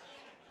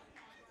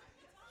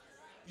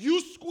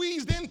 You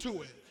squeezed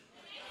into it.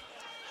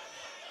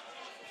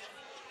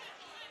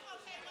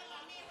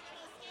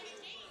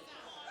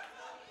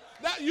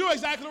 You're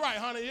exactly right,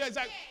 honey. You're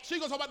exactly. She's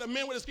going to talk about the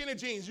men with the skinny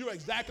jeans. You're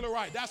exactly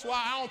right. That's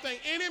why I don't think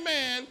any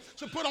man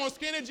should put on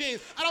skinny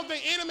jeans. I don't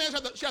think any man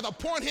should have to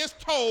point his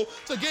toe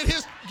to get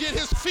his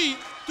feet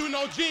through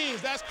no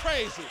jeans. That's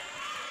crazy.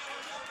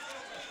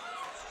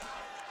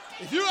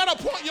 If you got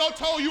to point your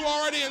toe, you're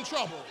already in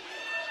trouble.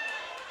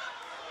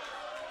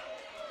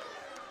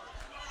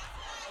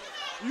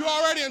 You're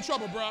already in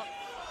trouble, bro.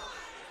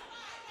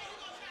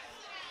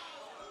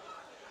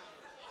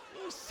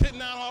 Sitting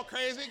down all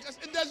crazy.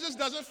 It just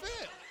doesn't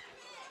fit.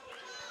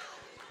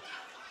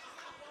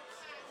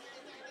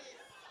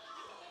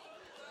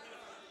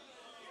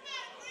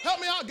 Help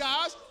me out,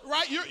 guys.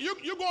 Right? You're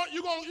going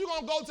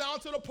to go down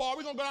to the park.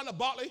 We're going to go down to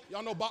Bartley.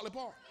 Y'all know Bartley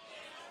Park?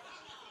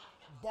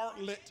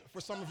 Bartlett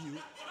for some of you.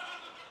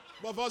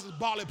 But for us, it's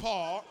Bartley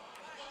Park.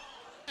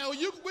 And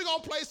we're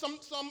going to play some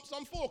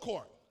full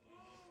court.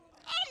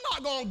 I'm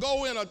not going to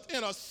go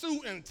in a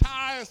suit and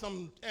tie and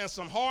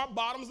some hard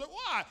bottoms.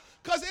 Why?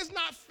 Because it's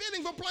not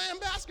fitting for playing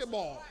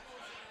basketball.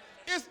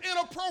 It's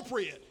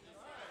inappropriate.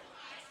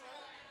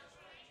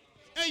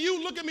 And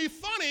you look at me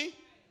funny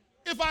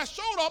if I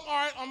showed up, all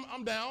right,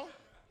 I'm down.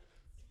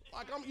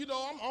 Like I'm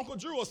Uncle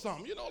Drew or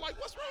something. Like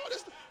what's wrong with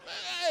this?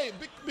 Hey,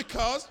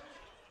 because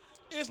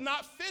it's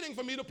not fitting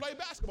for me to play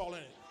basketball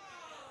in it.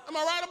 Am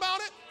I right about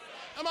it?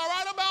 Am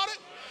I right about it?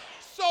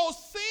 So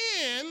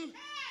sin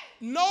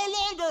no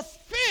longer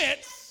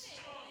fits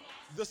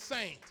the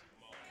saint.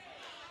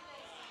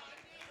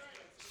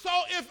 So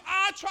if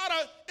I try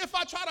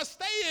to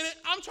stay in it,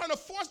 I'm trying to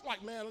force,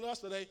 like, man,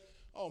 yesterday,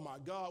 oh my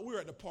God, we were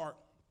at the park.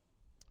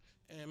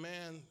 And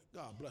man,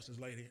 God bless this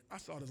lady. I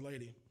saw this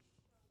lady.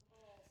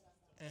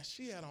 And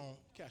she had on,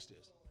 catch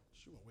this.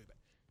 She went way back.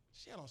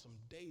 She had on some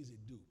Daisy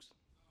Dukes.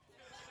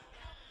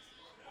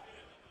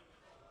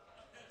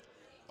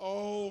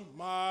 Oh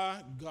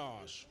my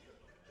gosh.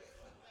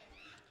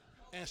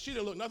 And she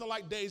didn't look nothing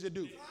like Daisy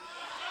Duke.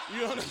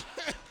 You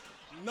understand?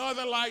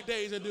 Nothing like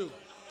Daisy Duke.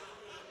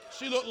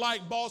 She looked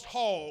like Boss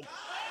Hogg,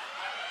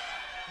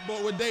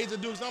 but with Daisy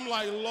Dukes. I'm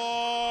like,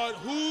 Lord,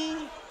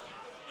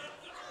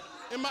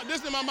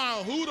 this in my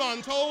mind, who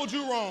done told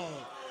you wrong?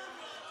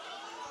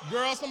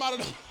 Girl, somebody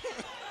done.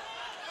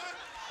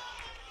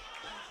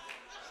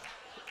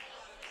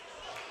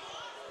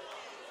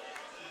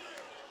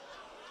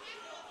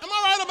 Am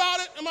I right about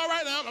it? Am I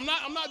right now?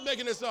 I'm not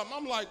making this up.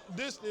 I'm like,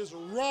 this is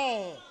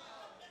wrong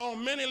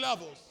on many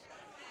levels.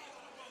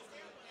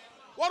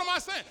 What am I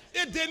saying?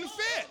 It didn't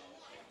fit.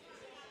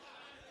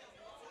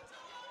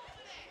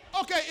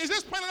 Okay, is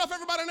this plain enough for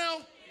everybody now?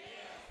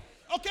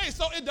 Okay,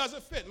 so it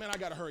doesn't fit. Man, I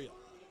got to hurry up.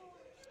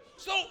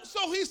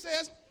 So he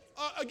says,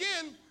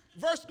 again,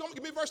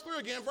 give me verse 3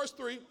 again, verse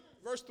 3.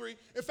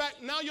 In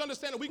fact, now you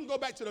understand that we can go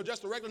back to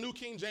just the regular New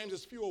King James,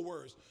 it's fewer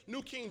words.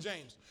 New King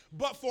James.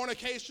 But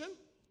fornication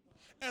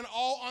and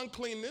all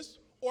uncleanness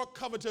or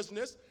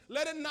covetousness,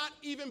 let it not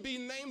even be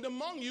named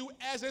among you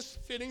as is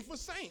fitting for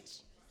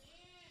saints.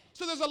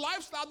 So there's a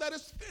lifestyle that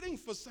is fitting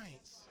for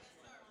saints.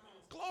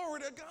 Glory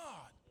to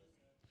God.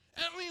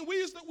 And I mean, we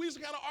used to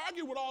kind of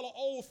argue with all the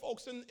old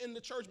folks in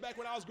the church back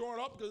when I was growing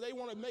up because they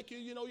want to make you,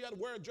 you had to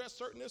wear a dress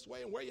certain this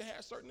way and wear your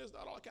hair certain this,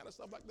 all that kind of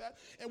stuff like that.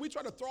 And we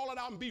try to throw all it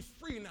out and be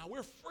free now.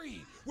 We're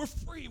free. We're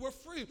free. We're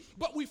free.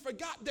 But we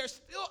forgot there's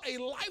still a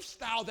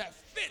lifestyle that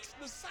fits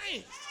the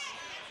saints.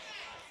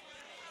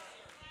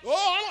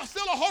 Oh, I'm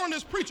still a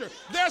holiness preacher.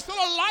 There's still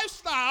a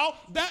lifestyle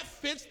that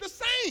fits the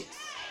saints.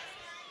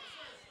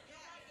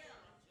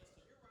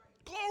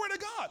 Glory to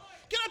God.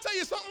 Can I tell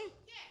you something?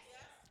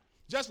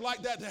 Just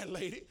like that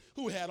lady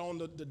who had on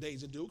the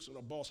Daisy Dukes with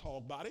a Boss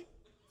Hogg body.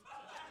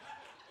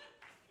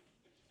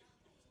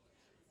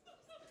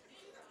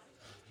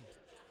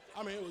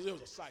 I mean, it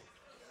was a sight.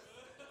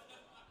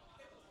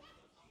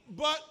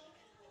 But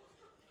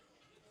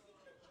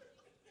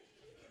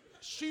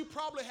she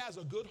probably has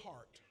a good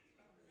heart.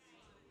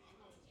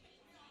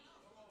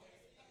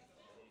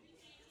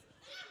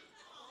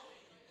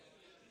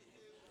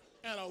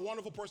 And a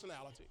wonderful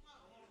personality.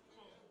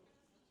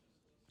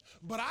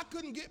 But I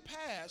couldn't get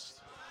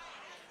past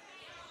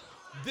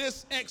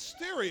this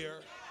exterior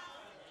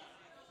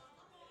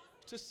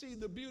to see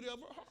the beauty of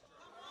her heart.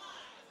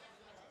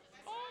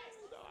 Oh,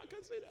 no, I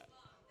couldn't see that.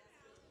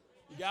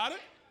 You got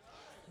it?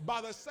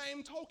 By the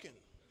same token,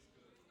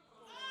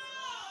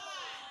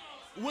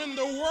 when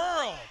the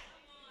world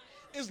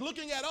is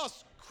looking at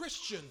us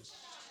Christians,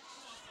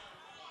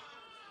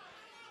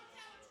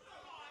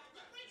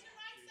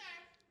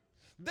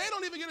 they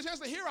don't even get a chance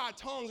to hear our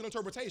tongues and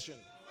interpretation.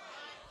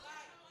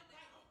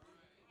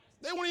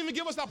 They won't even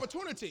give us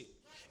opportunity.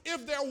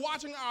 If they're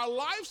watching our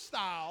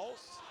lifestyles,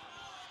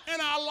 and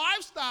our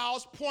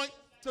lifestyles point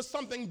to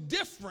something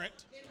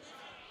different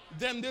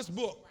than this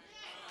book.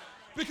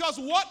 Because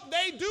what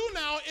they do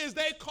now is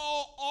they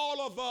call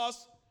all of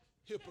us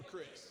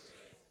hypocrites.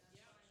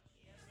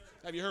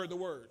 Have you heard the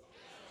word?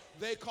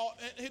 They call,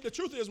 and the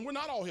truth is, we're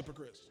not all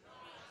hypocrites.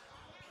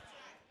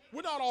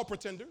 We're not all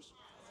pretenders.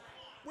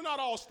 We're not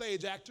all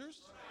stage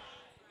actors.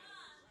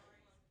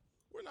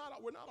 We're not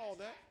all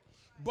that.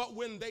 But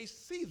when they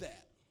see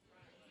that,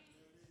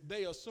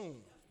 they assume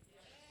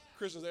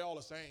Christians, they're all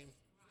the same.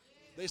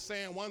 They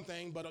saying one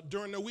thing, but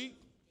during the week,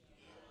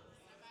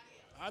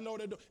 I know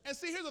they do. And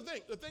see, here's the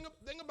thing. The thing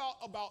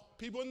about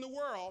people in the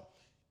world,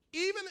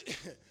 even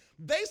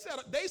they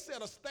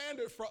set a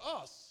standard for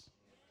us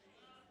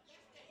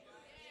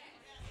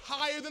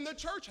higher than the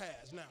church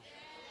has now.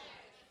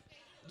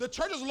 The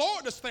church has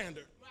lowered the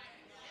standard.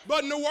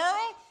 But in the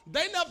world,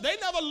 they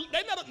never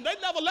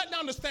let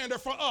down the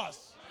standard for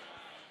us.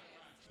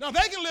 Now,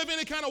 they can live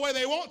any kind of way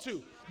they want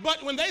to.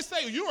 But when they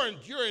say you're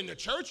in the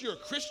church, you're a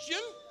Christian,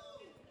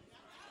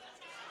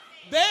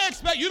 they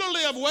expect you to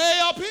live way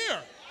up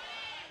here.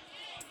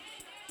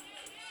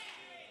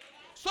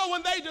 So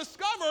when they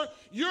discover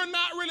you're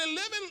not really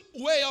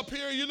living way up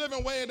here, you're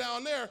living way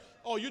down there,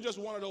 oh, you're just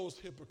one of those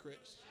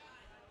hypocrites.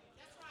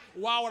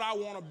 Why would I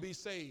want to be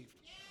saved?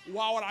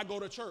 Why would I go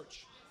to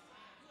church?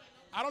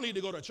 I don't need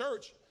to go to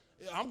church.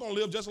 I'm going to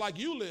live just like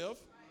you live.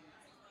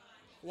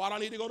 Why do I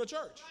need to go to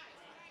church?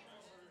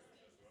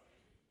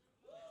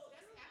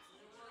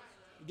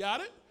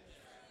 Got it?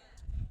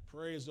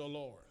 Praise the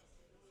Lord.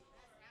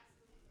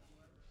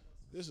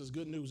 This is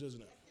good news,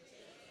 isn't it?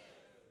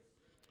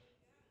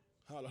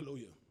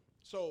 Hallelujah.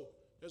 So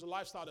there's a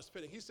lifestyle that's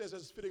fitting. He says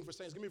it's fitting for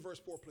saints. Give me verse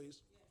 4,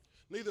 please.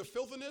 Neither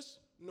filthiness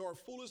nor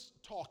foolish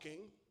talking,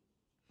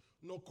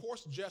 nor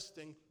coarse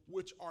jesting,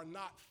 which are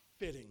not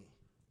fitting.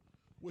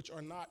 Which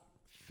are not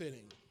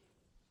fitting.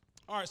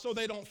 All right, so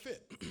they don't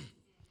fit.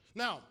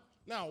 Now,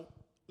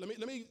 let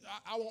me.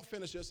 I won't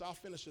finish this. I'll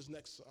finish this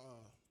next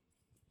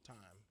time,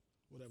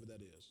 whatever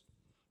that is.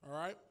 All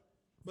right,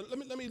 but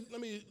let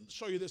me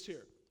show you this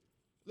here.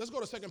 Let's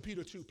go to 2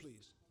 Peter 2,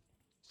 please.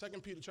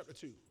 2 Peter chapter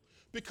 2,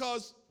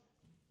 because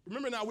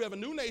remember now we have a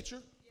new nature.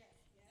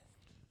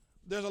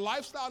 There's a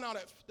lifestyle now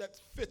that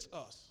fits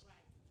us.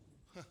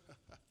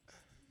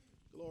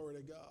 Glory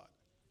to God.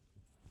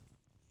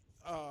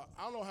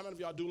 I don't know how many of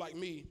y'all do like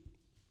me,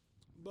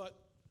 but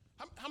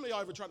how many of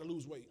y'all ever tried to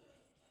lose weight?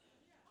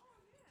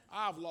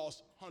 I've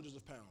lost hundreds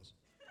of pounds.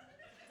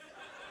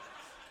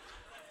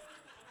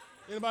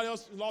 Anybody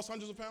else lost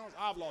hundreds of pounds?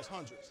 I've lost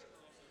hundreds.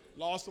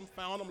 Lost them,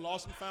 found them,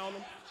 lost them, found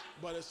them,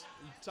 but it's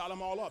tie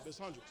them all up. It's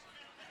hundreds,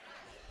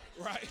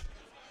 right?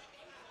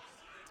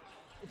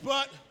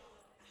 But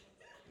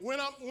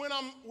when I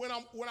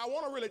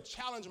want to really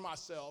challenge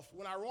myself,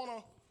 when I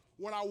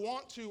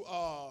want to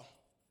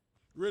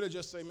really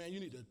just say, man, you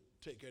need to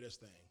take care of this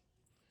thing.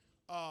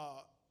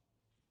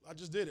 I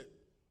just did it.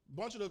 A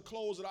bunch of the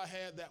clothes that I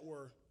had that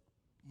were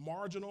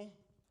marginal,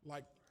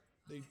 like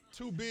they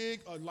too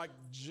big or like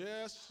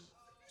just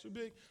too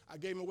big, I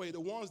gave them away. The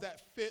ones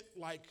that fit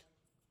like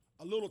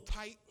a little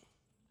tight,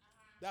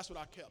 that's what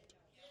I kept.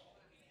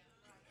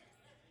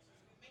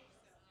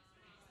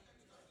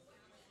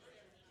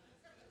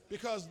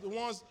 Because the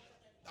ones,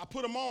 I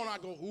put them on, I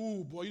go,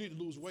 ooh, boy, you need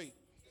to lose weight.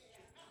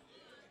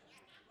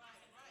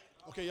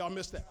 Okay, y'all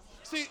missed that.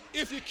 See,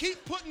 if you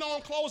keep putting on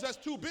clothes that's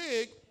too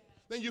big,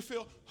 then you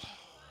feel,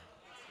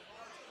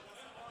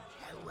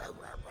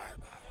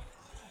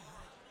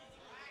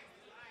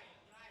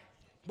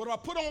 but if I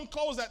put on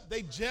clothes that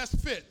they just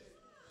fit,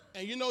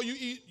 and you know you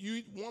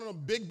eat one of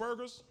them big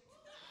burgers,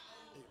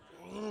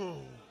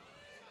 you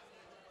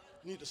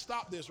need to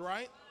stop this,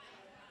 right?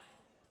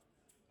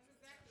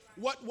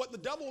 What the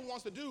devil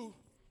wants to do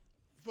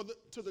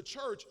to the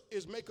church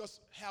is make us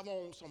have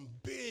on some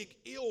big,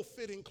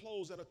 ill-fitting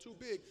clothes that are too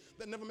big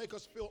that never make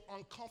us feel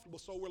uncomfortable.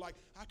 So we're like,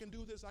 I can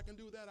do this, I can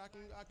do that, I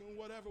can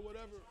whatever.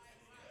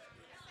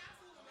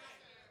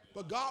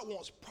 But God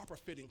wants proper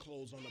fitting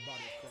clothes on the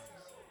body of Christ.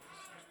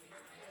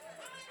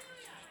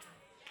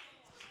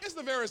 It's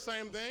the very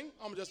same thing.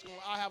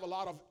 I have a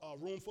lot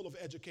of room full of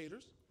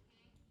educators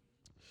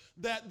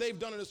that they've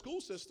done in the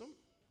school system.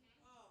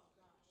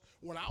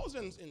 When I was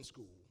in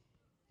school,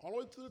 all the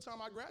way to the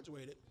time I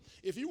graduated,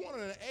 if you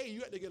wanted an A,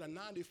 you had to get a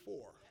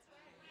 94.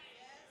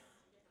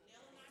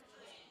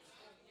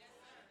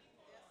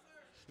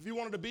 If you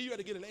wanted a B, you had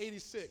to get an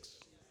 86,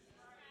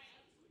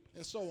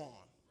 and so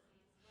on.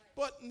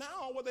 But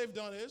now what they've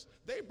done is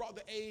they brought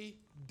the A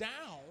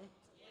down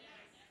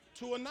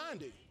to a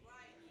 90.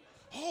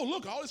 Oh,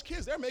 look, all these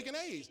kids, they're making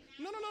A's.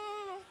 No.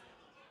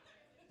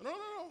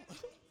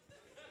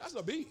 That's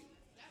a B.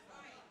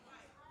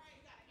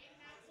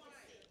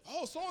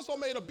 Oh, so-and-so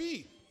made a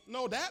B.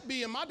 No, that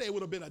B in my day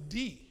would have been a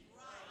D.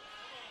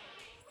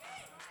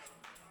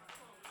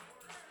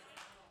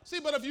 See,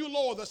 but if you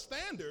lower the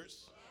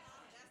standards,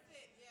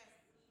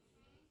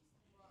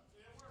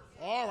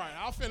 all right,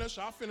 I'll finish.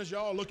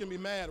 Y'all looking at me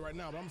mad right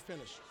now, but I'm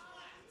finished.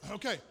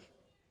 Okay.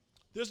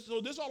 This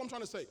is all I'm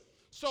trying to say.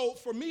 So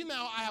for me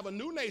now, I have a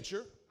new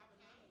nature,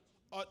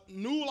 a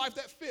new life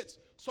that fits.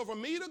 So for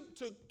me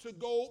to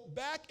go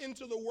back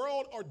into the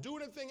world or do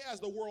anything as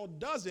the world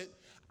does it,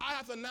 I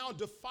have to now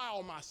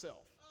defile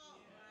myself.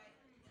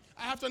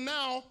 I have to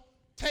now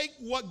take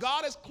what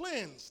God has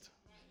cleansed,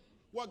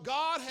 what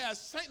God has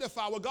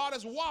sanctified, what God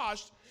has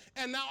washed,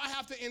 and now I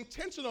have to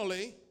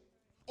intentionally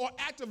or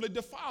actively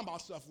defile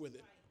myself with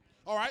it.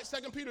 All right,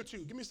 2 Peter 2.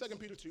 Give me 2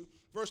 Peter 2,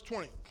 verse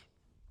 20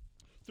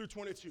 through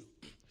 22.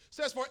 It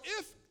says, for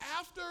if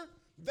after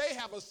they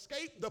have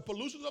escaped the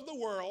pollutions of the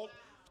world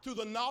through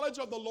the knowledge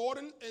of the Lord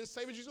and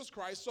Savior Jesus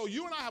Christ, so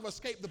you and I have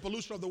escaped the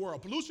pollution of the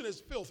world. Pollution is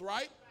filth,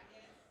 right?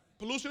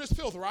 Pollution is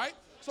filth, right?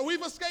 So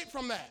we've escaped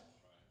from that.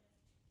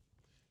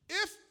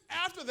 If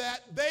after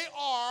that they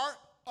are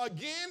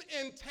again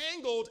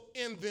entangled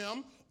in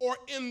them or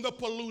in the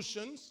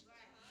pollutions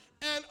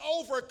and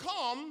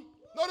overcome,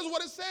 notice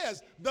what it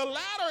says. The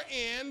latter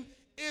end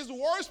is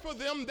worse for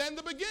them than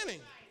the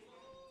beginning.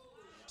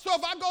 So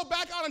if I go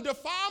back out and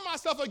defile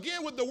myself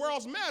again with the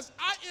world's mess,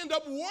 I end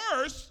up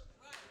worse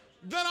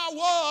than I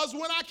was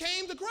when I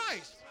came to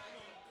Christ.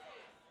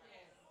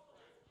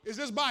 Is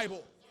this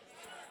Bible?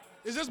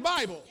 Is this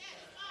Bible?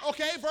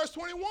 Okay, verse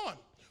 21.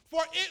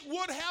 For it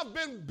would have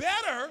been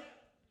better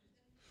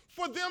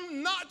for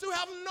them not to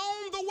have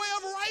known the way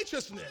of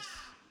righteousness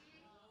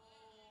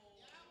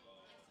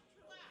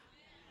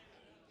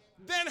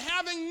than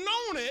having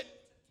known it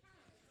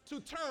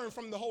to turn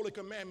from the holy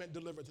commandment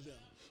delivered to them.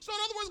 So in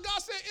other words,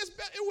 God said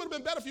it would have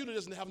been better for you to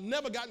just have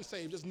never gotten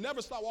saved, just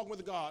never start walking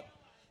with God,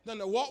 than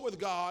to walk with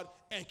God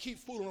and keep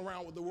fooling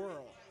around with the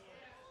world.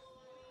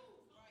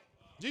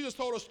 Jesus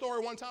told a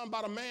story one time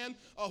about a man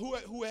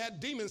who had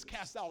demons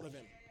cast out of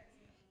him.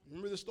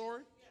 Remember the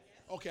story?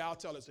 Okay, I'll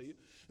tell it to you.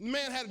 The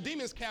man had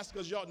demons cast,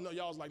 because y'all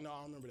was like, no, I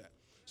don't remember that.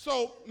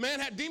 So man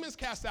had demons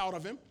cast out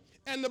of him.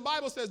 And the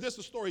Bible says this is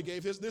the story he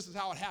gave. This is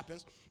how it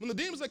happens. When the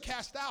demons are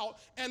cast out,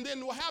 and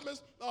then what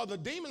happens, the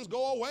demons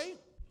go away.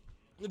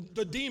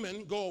 The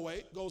demon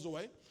goes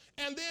away.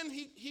 And then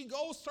he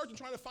goes searching,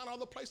 trying to find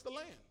another place to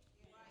land.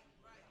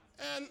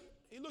 And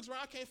he looks around,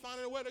 I can't find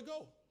anywhere to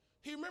go.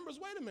 He remembers,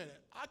 wait a minute,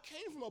 I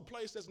came from a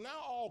place that's now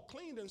all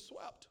cleaned and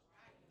swept,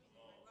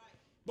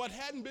 but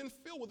hadn't been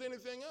filled with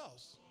anything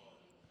else.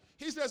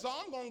 He says, so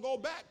I'm going to go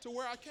back to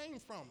where I came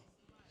from.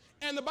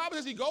 And the Bible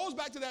says he goes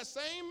back to that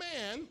same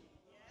man,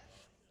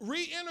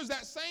 re-enters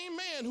that same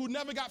man who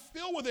never got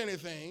filled with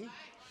anything,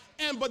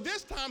 but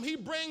this time he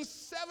brings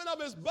 7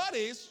 of his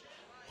buddies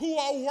who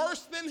are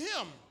worse than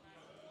him.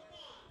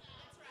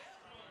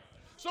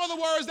 So in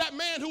other words, that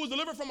man who was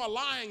delivered from a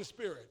lying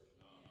spirit,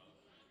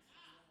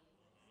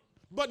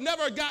 but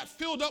never got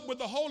filled up with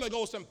the Holy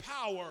Ghost and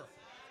power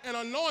and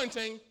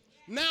anointing,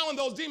 now when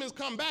those demons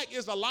come back,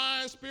 it's a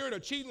lying spirit, a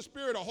cheating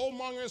spirit, a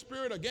whoremongering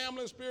spirit, a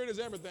gambling spirit, it's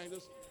everything.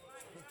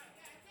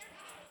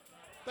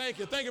 Thank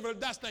you for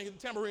that. Thank you,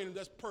 tambourine,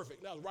 that's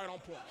perfect. That was right on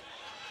point.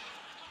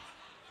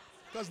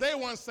 Because they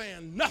weren't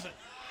saying nothing.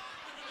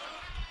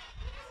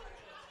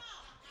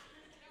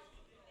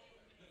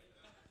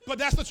 But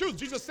that's the truth.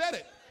 Jesus said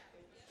it.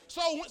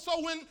 So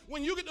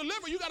when you get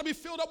delivered, you got to be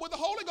filled up with the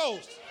Holy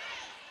Ghost.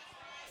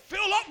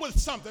 Fill up with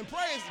something.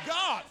 Praise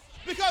God.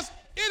 Because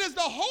it is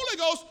the Holy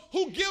Ghost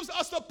who gives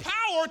us the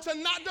power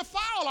to not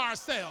defile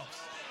ourselves.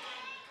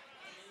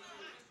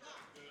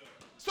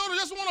 So to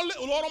just want to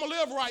live, Lord, I'm going to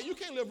live right. You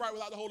can't live right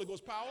without the Holy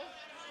Ghost power.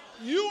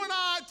 You and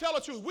I, tell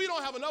the truth, we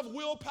don't have enough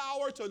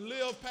willpower to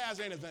live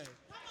past anything.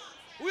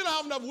 We don't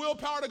have enough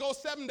willpower to go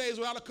 7 days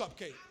without a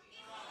cupcake.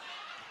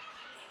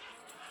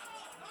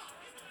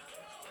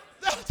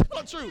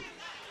 Tell the truth.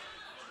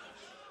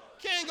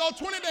 Can't go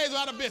 20 days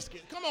without a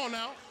biscuit. Come on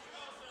now.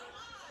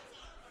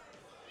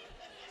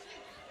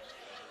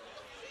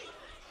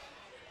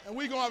 And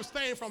we're going to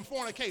abstain from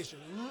fornication.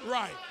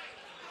 Right.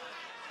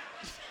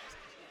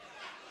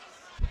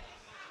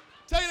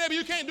 Tell your neighbor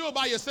you can't do it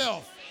by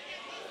yourself.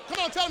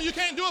 Come on, tell them you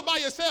can't do it by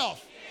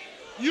yourself.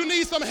 You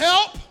need some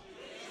help,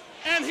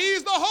 and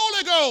he's the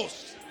Holy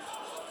Ghost,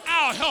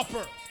 our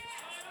helper.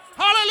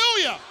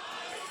 Hallelujah.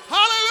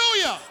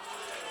 Hallelujah.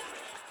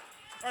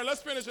 All right,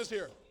 let's finish this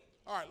here.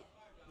 All right,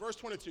 verse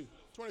 22.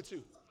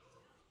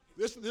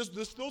 This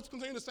still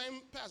contains the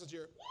same passage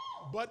here.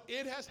 But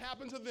it has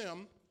happened to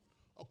them,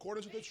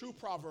 according to the true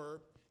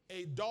proverb,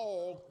 a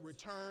dog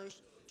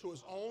returns to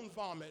his own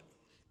vomit,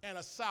 and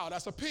a sow,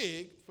 that's a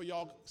pig for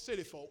y'all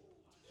city folk,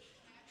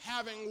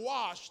 having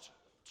washed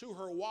to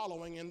her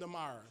wallowing in the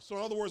mire. So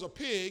in other words, a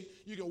pig,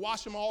 you can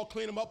wash him all,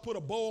 clean him up, put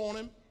a bow on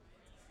him.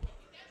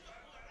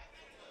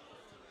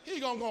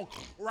 He's going to go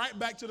right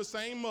back to the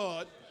same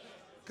mud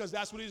because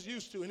that's what he's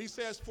used to. And he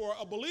says for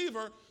a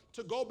believer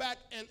to go back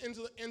and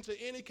into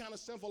any kind of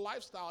sinful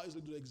lifestyle is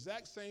to do the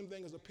exact same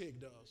thing as a pig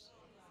does.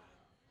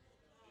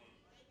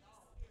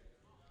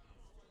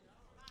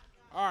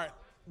 All right,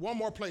 one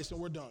more place and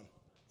we're done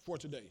for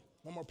today.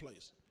 One more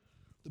place.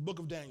 The book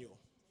of Daniel.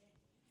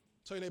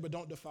 Tell your neighbor,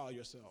 don't defile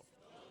yourself.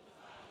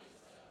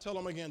 Tell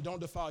them again, don't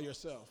defile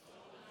yourself.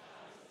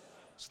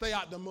 Stay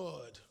out the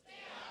mud.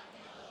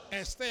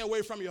 And stay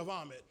away from your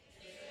vomit.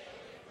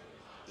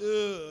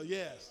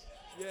 Yes.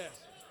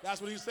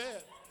 That's what he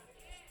said.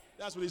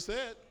 That's what he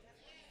said.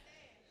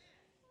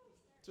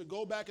 To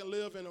go back and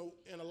live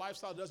in a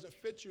lifestyle that doesn't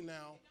fit you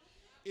now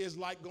is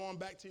like going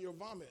back to your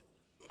vomit.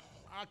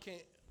 I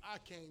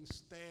can't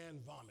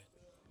stand vomit.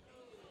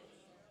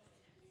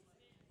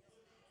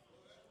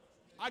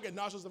 I get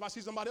nauseous if I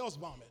see somebody else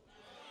vomit.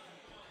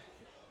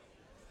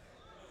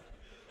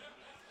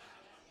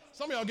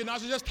 Some of y'all get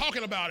nauseous just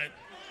talking about it.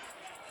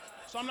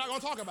 So I'm not going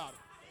to talk about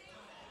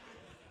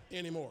it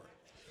anymore.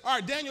 All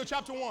right, Daniel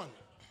chapter 1.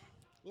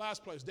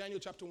 Last place, Daniel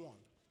chapter 1.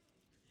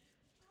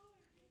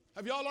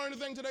 Have y'all learned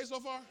anything today so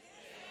far?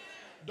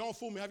 Yeah. Don't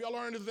fool me. Have y'all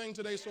learned anything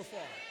today so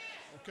far?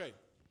 Okay.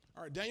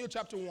 All right, Daniel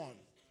chapter 1.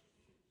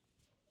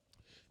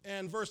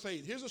 And verse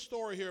 8. Here's a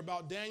story here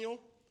about Daniel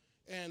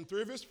and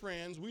three of his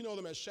friends. We know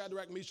them as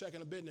Shadrach, Meshach,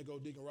 and Abednego,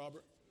 Deacon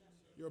Robert.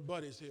 Your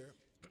buddies here.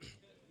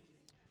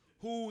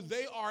 Who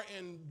they are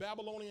in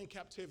Babylonian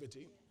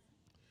captivity,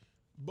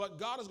 but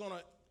God is going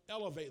to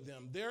elevate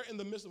them. They're in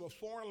the midst of a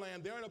foreign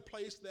land. They're in a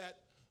place that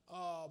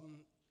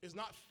is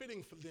not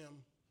fitting for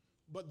them,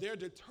 but they're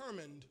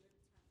determined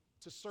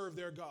to serve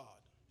their God.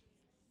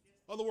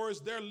 In other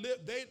words,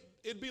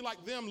 it'd be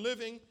like them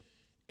living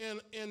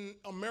in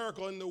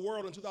America, in the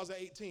world in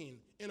 2018,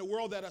 in a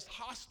world that is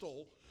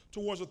hostile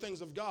towards the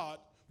things of God,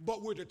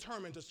 but we're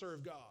determined to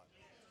serve God.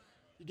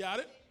 You got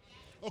it?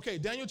 Okay,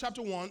 Daniel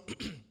chapter 1.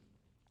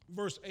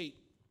 Verse 8,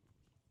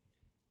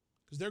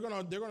 because they're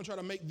gonna try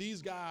to make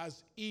these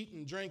guys eat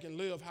and drink and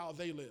live how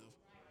they live.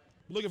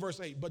 Look at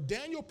verse 8. But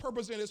Daniel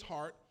purposed in his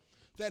heart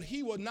that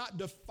he would not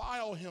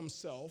defile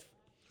himself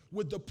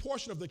with the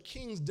portion of the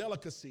king's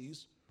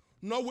delicacies,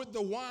 nor with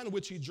the wine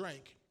which he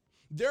drank.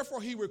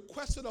 Therefore he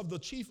requested of the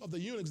chief of the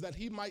eunuchs that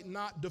he might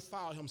not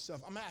defile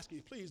himself. I'm asking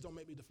you, please don't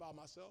make me defile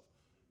myself.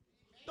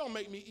 Don't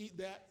make me eat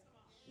that.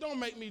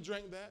 Don't make me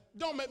drink that.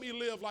 Don't make me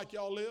live like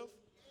y'all live.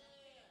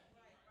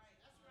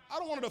 I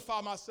don't want to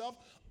defile myself.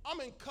 I'm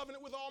in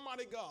covenant with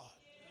Almighty God.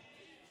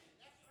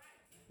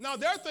 Now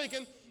they're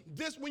thinking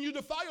this, when you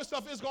defile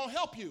yourself, it's going to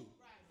help you.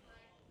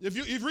 If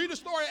you read the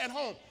story at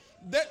home,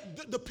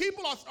 the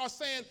people are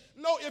saying,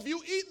 no, if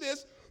you eat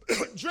this,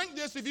 drink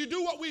this, if you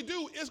do what we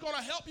do, it's going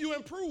to help you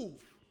improve.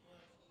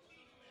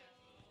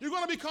 You're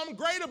going to become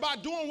greater by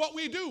doing what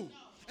we do.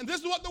 And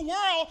this is what the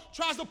world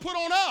tries to put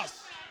on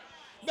us.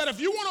 That if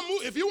you want to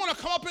move, if you want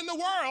to come up in the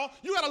world,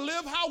 you got to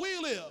live how we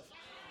live.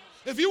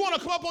 If you want to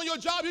come up on your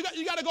job,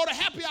 you got to go to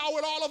happy hour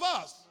with all of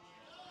us.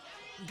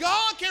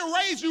 God can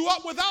raise you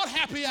up without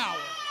happy hour.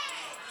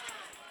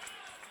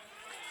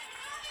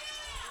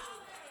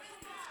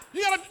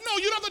 You don't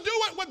have to do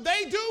what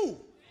they do.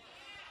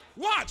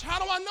 Watch, how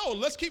do I know?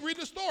 Let's keep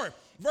reading the story.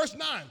 Verse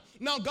 9.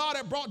 Now God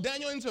had brought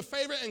Daniel into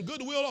favor and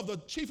goodwill of the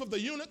chief of the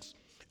eunuchs.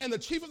 And the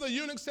chief of the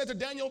eunuchs said to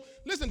Daniel,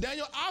 listen,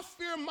 Daniel, I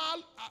fear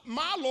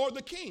my lord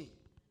the king.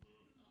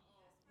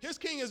 His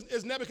king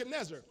is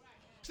Nebuchadnezzar.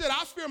 He said,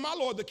 I fear my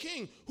lord the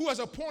king, who has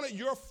appointed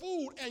your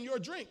food and your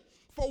drink.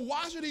 For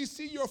why should he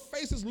see your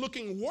faces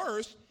looking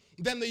worse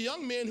than the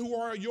young men who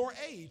are your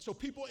age? So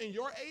people in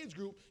your age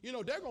group,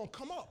 they're going to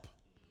come up.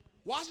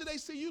 Why should they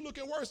see you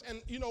looking worse?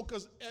 And,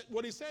 because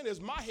what he's saying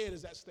is my head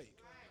is at stake.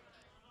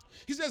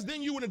 He says,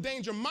 then you would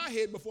endanger my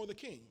head before the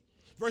king.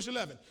 Verse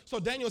 11.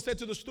 So Daniel said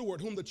to the steward,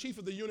 whom the chief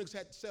of the eunuchs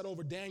had set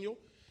over Daniel,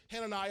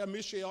 Hananiah,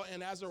 Mishael,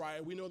 and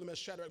Azariah. We know them as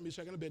Shadrach,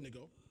 Meshach, and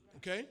Abednego.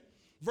 Okay?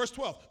 Verse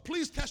 12,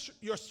 please test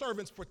your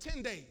servants for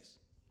 10 days.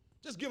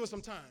 Just give us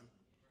some time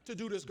to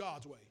do this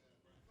God's way.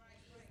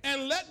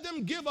 And let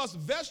them give us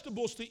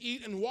vegetables to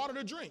eat and water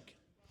to drink.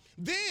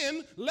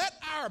 Then let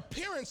our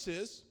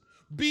appearances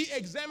be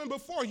examined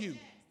before you,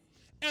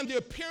 and the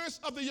appearance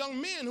of the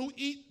young men who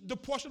eat the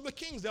portion of the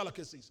king's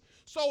delicacies.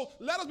 So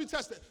let us be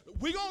tested.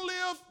 We're going to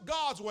live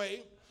God's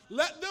way.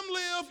 Let them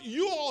live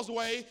you all's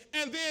way,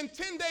 and then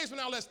 10 days from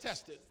now, let's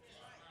test it.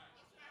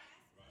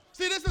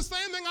 See, this is the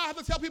same thing I have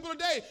to tell people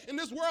today in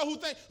this world who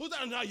think,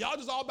 no, y'all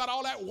just all about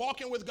all that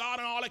walking with God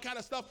and all that kind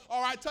of stuff.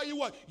 All right, tell you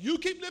what, you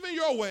keep living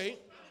your way.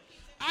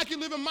 I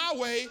keep living my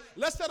way.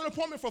 Let's set an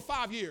appointment for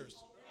 5 years.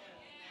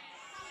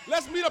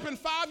 Let's meet up in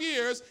 5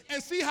 years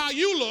and see how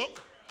you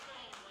look.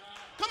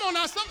 Come on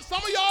now, some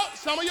of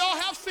y'all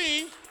have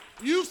seen,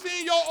 you've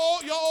seen your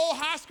old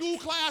high school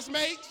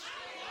classmates.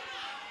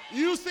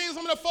 You've seen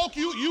some of the folk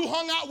you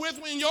hung out with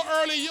in your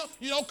early,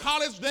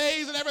 college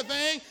days and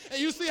everything,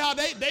 and you see how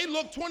they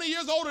look 20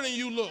 years older than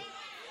you look.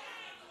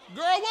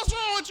 Girl, what's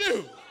wrong with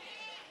you?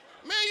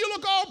 Man, you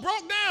look all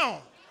broke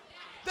down.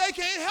 They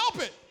can't help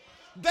it.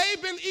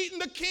 They've been eating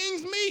the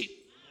king's meat.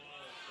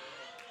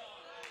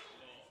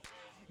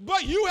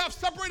 But you have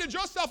separated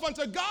yourself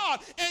unto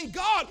God, and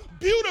God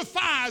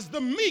beautifies the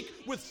meek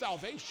with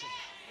salvation.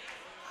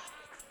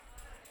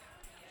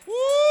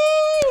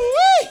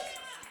 Woo-wee!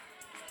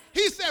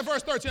 He said,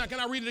 verse 13, can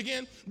I read it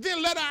again?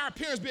 Then let our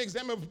appearance be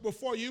examined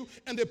before you,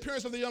 and the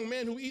appearance of the young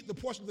men who eat the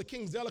portion of the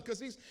king's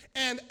delicacies.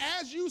 And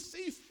as you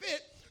see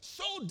fit,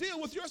 so deal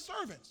with your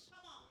servants.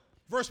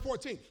 Verse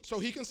 14, so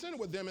he consented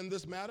with them in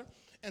this matter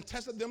and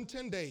tested them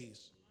 10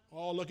 days.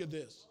 Oh, look at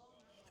this.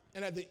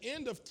 And at the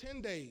end of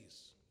 10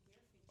 days,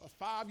 of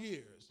 5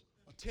 years,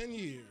 of 10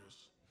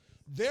 years,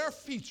 their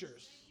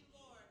features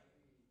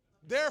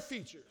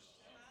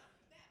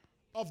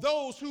of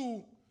those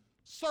who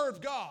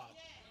served God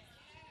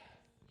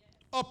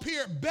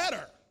appear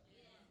better,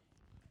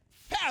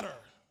 fatter,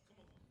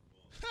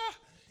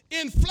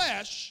 in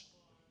flesh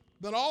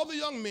than all the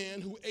young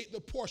men who ate the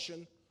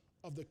portion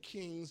of the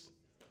king's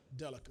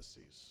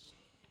delicacies.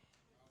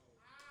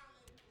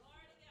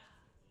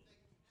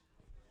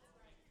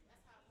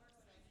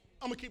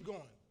 I'm going to keep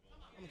going.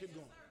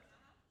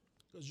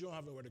 Because you don't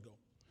have nowhere to go.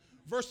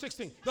 Verse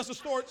 16, thus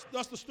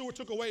the steward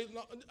took away,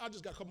 no, I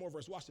just got a couple more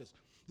verses, watch this.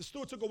 The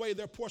steward took away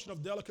their portion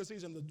of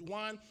delicacies and the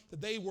wine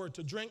that they were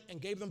to drink and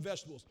gave them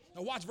vegetables.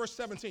 Now watch verse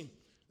 17.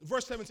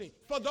 Verse 17,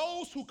 for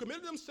those who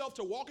committed themselves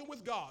to walking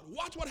with God,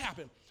 watch what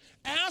happened.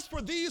 As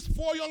for these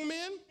 4 young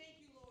men,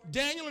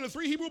 Daniel and the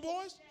 3 Hebrew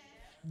boys,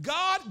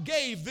 God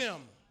gave them,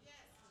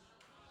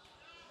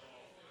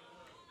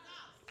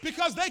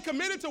 because they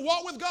committed to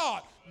walk with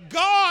God,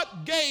 God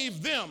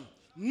gave them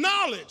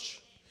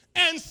knowledge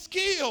and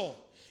skill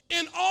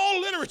in all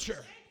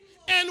literature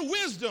and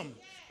wisdom.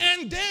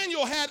 And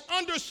Daniel had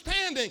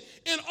understanding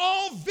in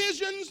all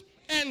visions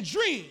and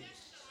dreams.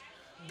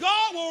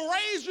 God will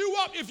raise you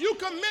up if you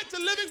commit to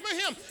living for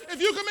him,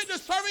 if you commit to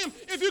serving him,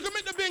 if you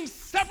commit to being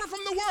separate from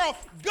the world.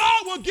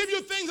 God will give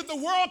you things that the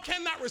world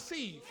cannot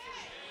receive.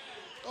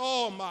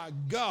 Oh my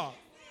God.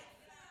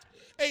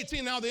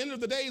 18, now the end of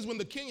the days when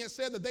the king had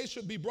said that they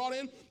should be brought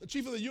in, the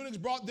chief of the eunuchs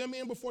brought them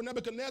in before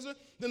Nebuchadnezzar.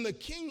 Then the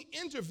king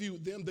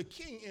interviewed them.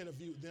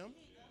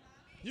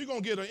 You're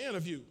going to get an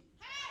interview.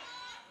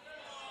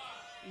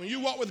 When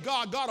you walk with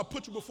God, God will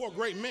put you before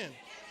great men.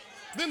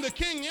 Then the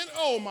king,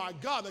 oh my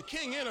God, the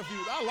king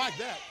interviewed. I like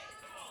that.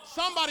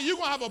 Somebody, you're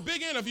going to have a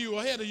big interview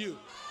ahead of you.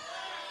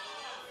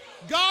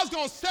 God's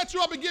going to set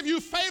you up and give you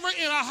favor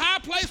in a high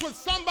place with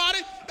somebody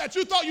that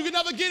you thought you could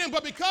never get in.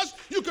 But because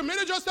you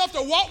committed yourself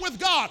to walk with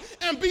God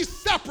and be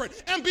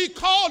separate and be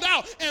called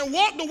out and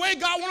walk the way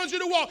God wanted you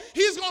to walk,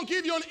 he's going to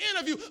give you an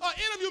interview. An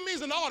interview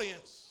means an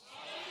audience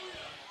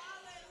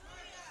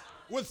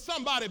with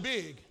somebody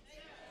big.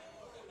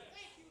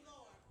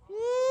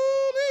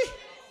 Woo-wee.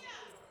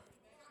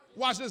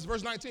 Watch this,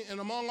 verse 19.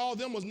 And among all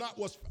them was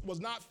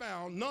not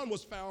found, none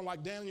was found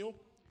like Daniel,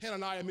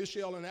 Hananiah,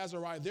 Mishael, and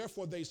Azariah.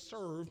 Therefore they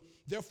served,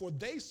 therefore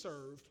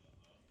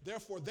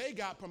they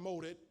got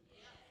promoted.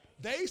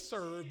 They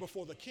served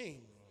before the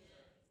king.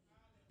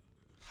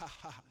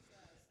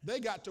 They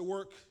got to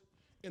work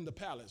in the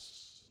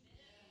palace.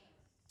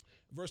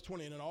 Verse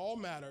 20, and in all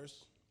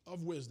matters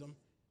of wisdom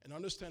and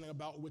understanding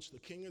about which the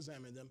king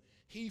examined them,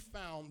 he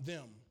found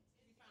them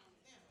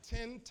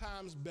 10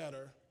 times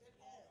better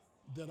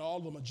than all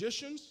the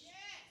magicians,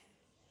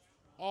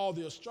 all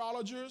the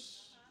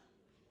astrologers,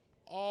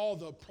 all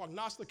the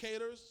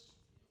prognosticators,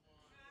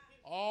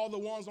 all the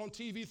ones on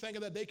TV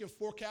thinking that they can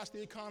forecast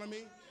the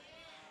economy,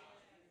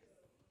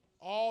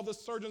 all the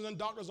surgeons and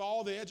doctors,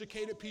 all the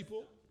educated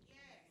people,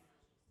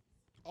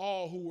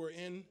 all who were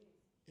in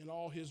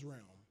all his realm.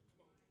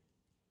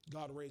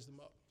 God raised them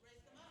up.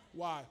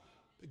 Why?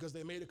 Because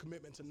they made a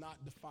commitment to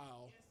not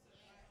defile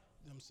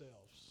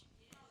themselves.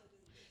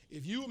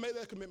 If you make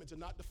that commitment to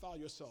not defile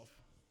yourself,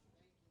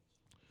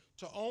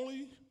 to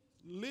only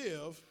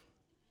live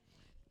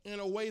in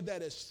a way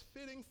that is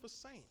fitting for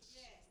saints.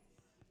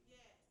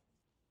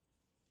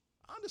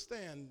 I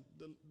understand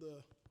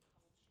the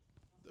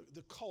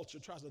culture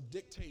tries to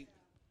dictate.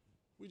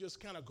 We just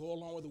kind of go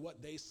along with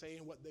what they say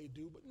and what they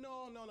do. But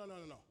no.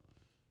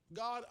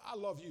 God, I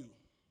love you.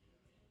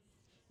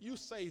 You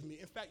saved me.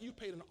 In fact, you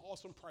paid an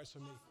awesome price for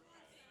me.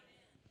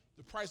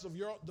 The price of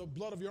the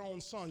blood of your own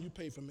son you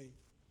paid for me.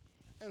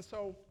 And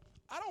so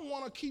I don't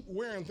want to keep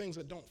wearing things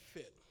that don't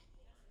fit.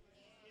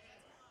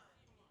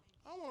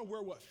 I want to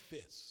wear what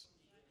fits.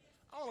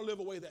 I want to live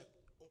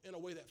in a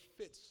way that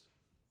fits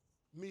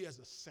me as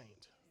a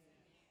saint.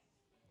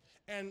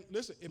 And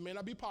listen, it may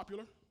not be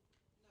popular.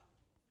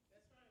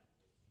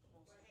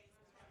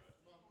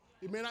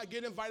 It may not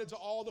get invited to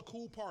all the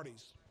cool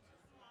parties.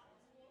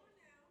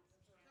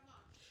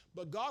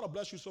 But God will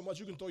bless you so much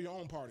you can throw your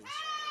own parties.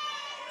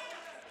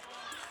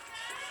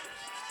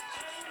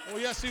 Oh,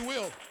 yes, he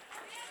will.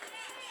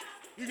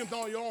 You can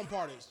throw your own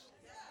parties.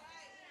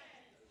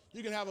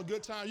 You can have a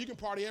good time. You can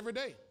party every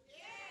day.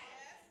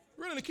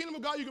 Really, in the kingdom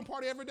of God, you can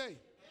party every day.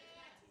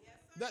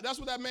 That's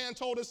what that man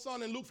told his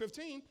son in Luke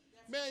 15.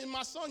 Man,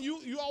 my son,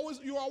 you're always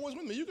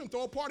with me. You can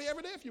throw a party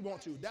every day if you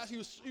want to. He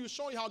was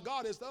showing you how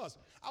God is to us.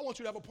 I want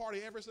you to have a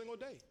party every single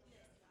day.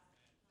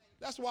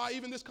 That's why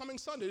even this coming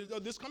Sunday,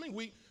 this coming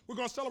week, we're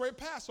going to celebrate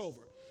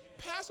Passover.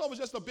 Passover is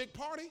just a big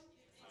party.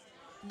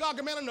 God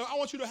commanded, no, I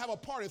want you to have a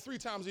party 3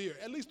 times a year,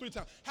 at least 3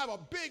 times. Have a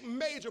big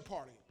major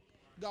party.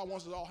 God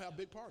wants us to all have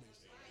big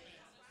parties.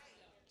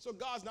 So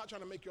God's not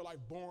trying to make your life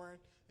boring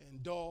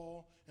and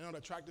dull and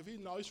unattractive.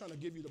 He's trying to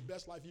give you the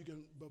best life you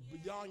can, but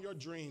beyond your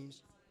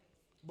dreams,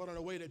 but in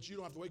a way that you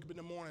don't have to wake up in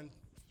the morning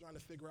trying to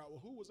figure out,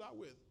 well, who was I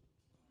with?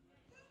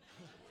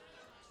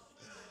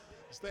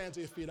 Stand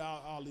to your feet.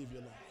 I'll leave you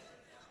alone.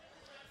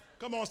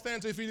 Come on,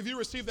 stand to your feet. If you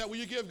receive that, will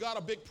you give God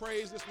a big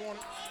praise this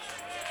morning?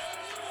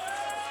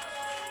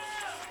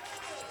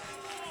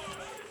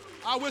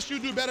 I wish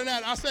you'd do better than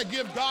that. I said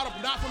give God,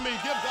 not for me,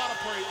 give God a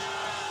praise.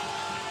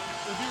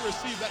 If you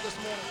receive that this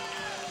morning.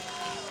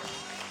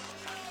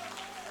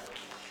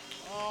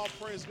 Oh,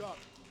 praise God.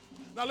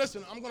 Now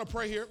listen, I'm going to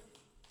pray here.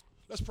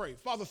 Let's pray.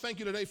 Father, thank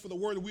you today for the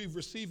word that we've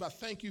received. I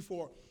thank you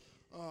for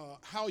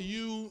how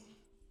you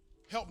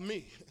helped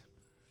me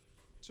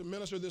to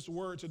minister this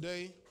word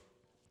today.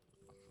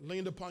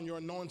 Leaned upon your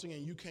anointing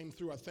and you came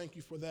through. I thank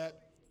you for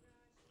that.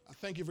 I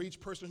thank you for each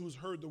person who's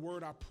heard the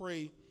word. I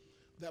pray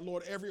that,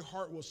 Lord, every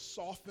heart was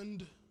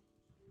softened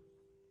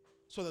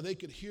so that they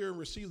could hear and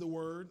receive the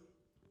word.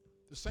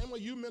 The same way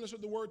you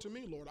ministered the word to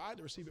me, Lord, I had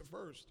to receive it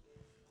first.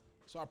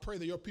 So I pray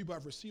that your people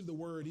have received the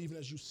word even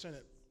as you sent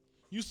it.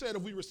 You said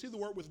if we receive the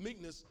word with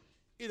meekness,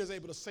 it is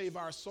able to save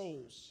our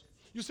souls.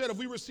 You said if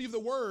we receive the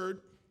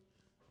word,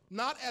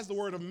 not as the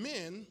word of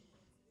men,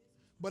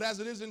 but as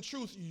it is in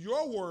truth,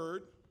 your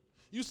word,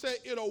 you say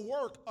it'll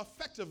work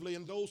effectively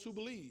in those who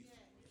believe.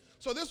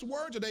 So this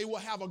word today will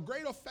have a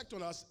great effect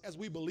on us as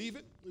we believe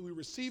it, we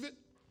receive it.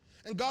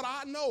 And God,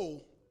 I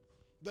know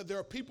that there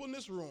are people in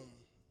this room,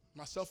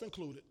 myself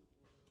included,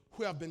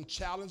 who have been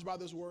challenged by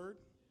this word.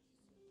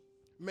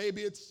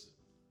 Maybe it's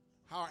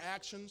our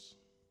actions.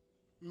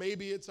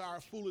 Maybe it's our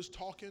foolish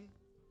talking.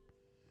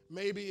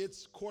 Maybe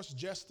it's coarse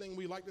jesting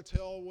we like to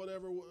tell,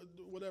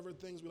 whatever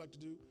things we like to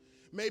do.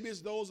 Maybe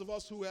it's those of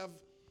us who have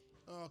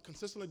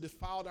consistently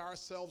defiled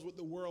ourselves with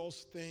the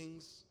world's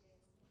things.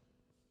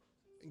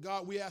 And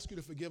God, we ask you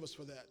to forgive us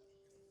for that.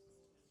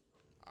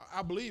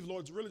 I believe,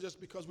 Lord, it's really just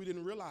because we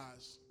didn't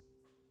realize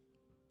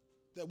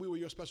that we were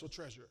your special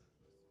treasure.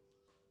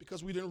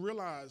 Because we didn't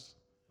realize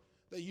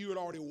that you had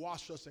already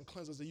washed us and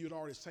cleansed us, that you had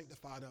already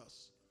sanctified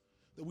us.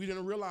 That we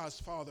didn't realize,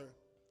 Father,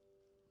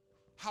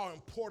 how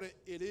important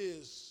it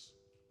is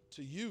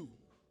to you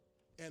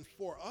and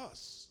for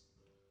us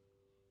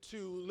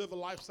to live a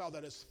lifestyle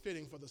that is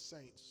fitting for the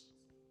saints.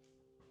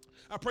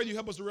 I pray you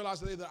help us to realize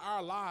today that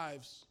our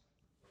lives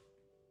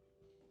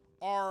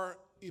are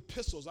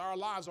epistles, our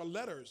lives are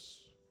letters.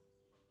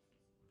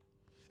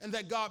 And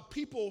that, God,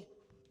 people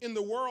in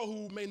the world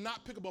who may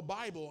not pick up a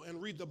Bible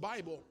and read the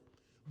Bible,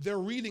 they're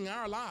reading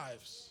our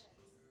lives.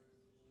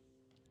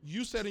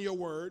 You said in your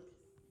word,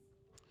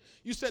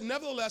 you said,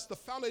 nevertheless, the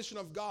foundation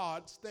of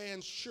God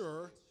stands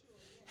sure,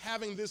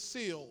 having this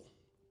seal,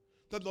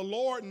 that the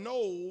Lord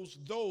knows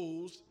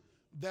those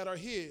that are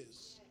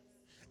his.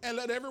 And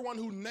let everyone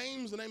who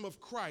names the name of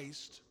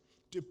Christ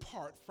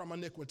depart from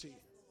iniquity.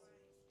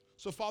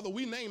 So, Father,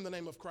 we name the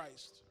name of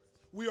Christ.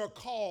 We are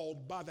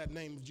called by that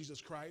name of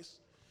Jesus Christ.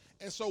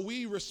 And so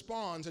we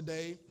respond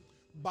today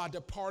by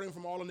departing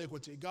from all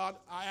iniquity. God,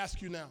 I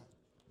ask you now,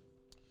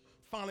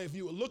 finally, if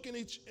you will look in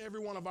every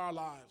one of our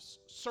lives,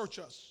 search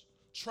us,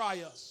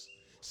 try us,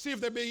 see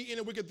if there be any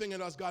wicked thing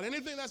in us, God.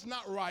 Anything that's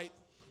not right,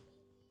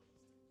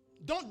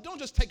 don't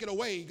just take it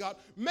away, God.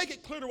 Make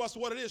it clear to us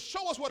what it is.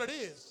 Show us what it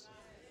is.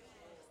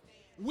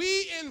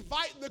 We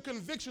invite the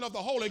conviction of the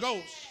Holy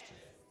Ghost.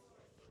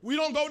 We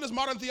don't go with this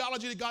modern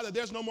theology to God that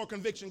there's no more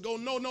conviction. Go,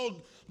 no,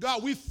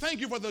 God, we thank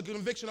you for the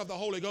conviction of the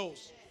Holy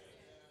Ghost.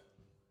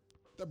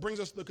 That brings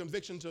us the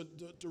conviction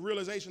to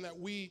realization that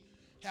we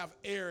have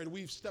erred.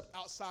 We've stepped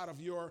outside of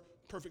your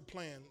perfect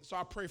plan. So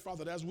I pray,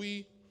 Father, that as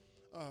we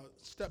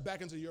step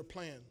back into your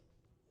plan,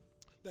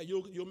 that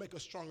you'll make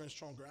us stronger and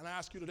stronger. And I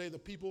ask you today, the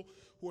people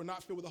who are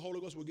not filled with the Holy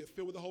Ghost will get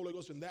filled with the Holy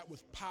Ghost, and that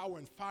with power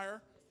and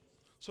fire,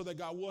 so that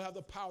God will have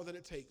the power that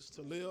it takes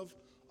to live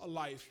a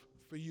life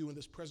for you in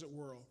this present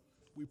world.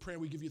 We pray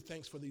and we give you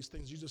thanks for these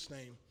things. In Jesus'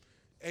 name,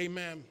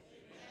 amen,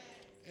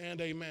 and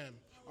amen.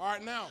 All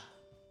right, now,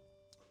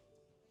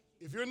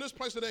 if you're in this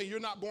place today, you're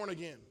not born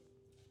again.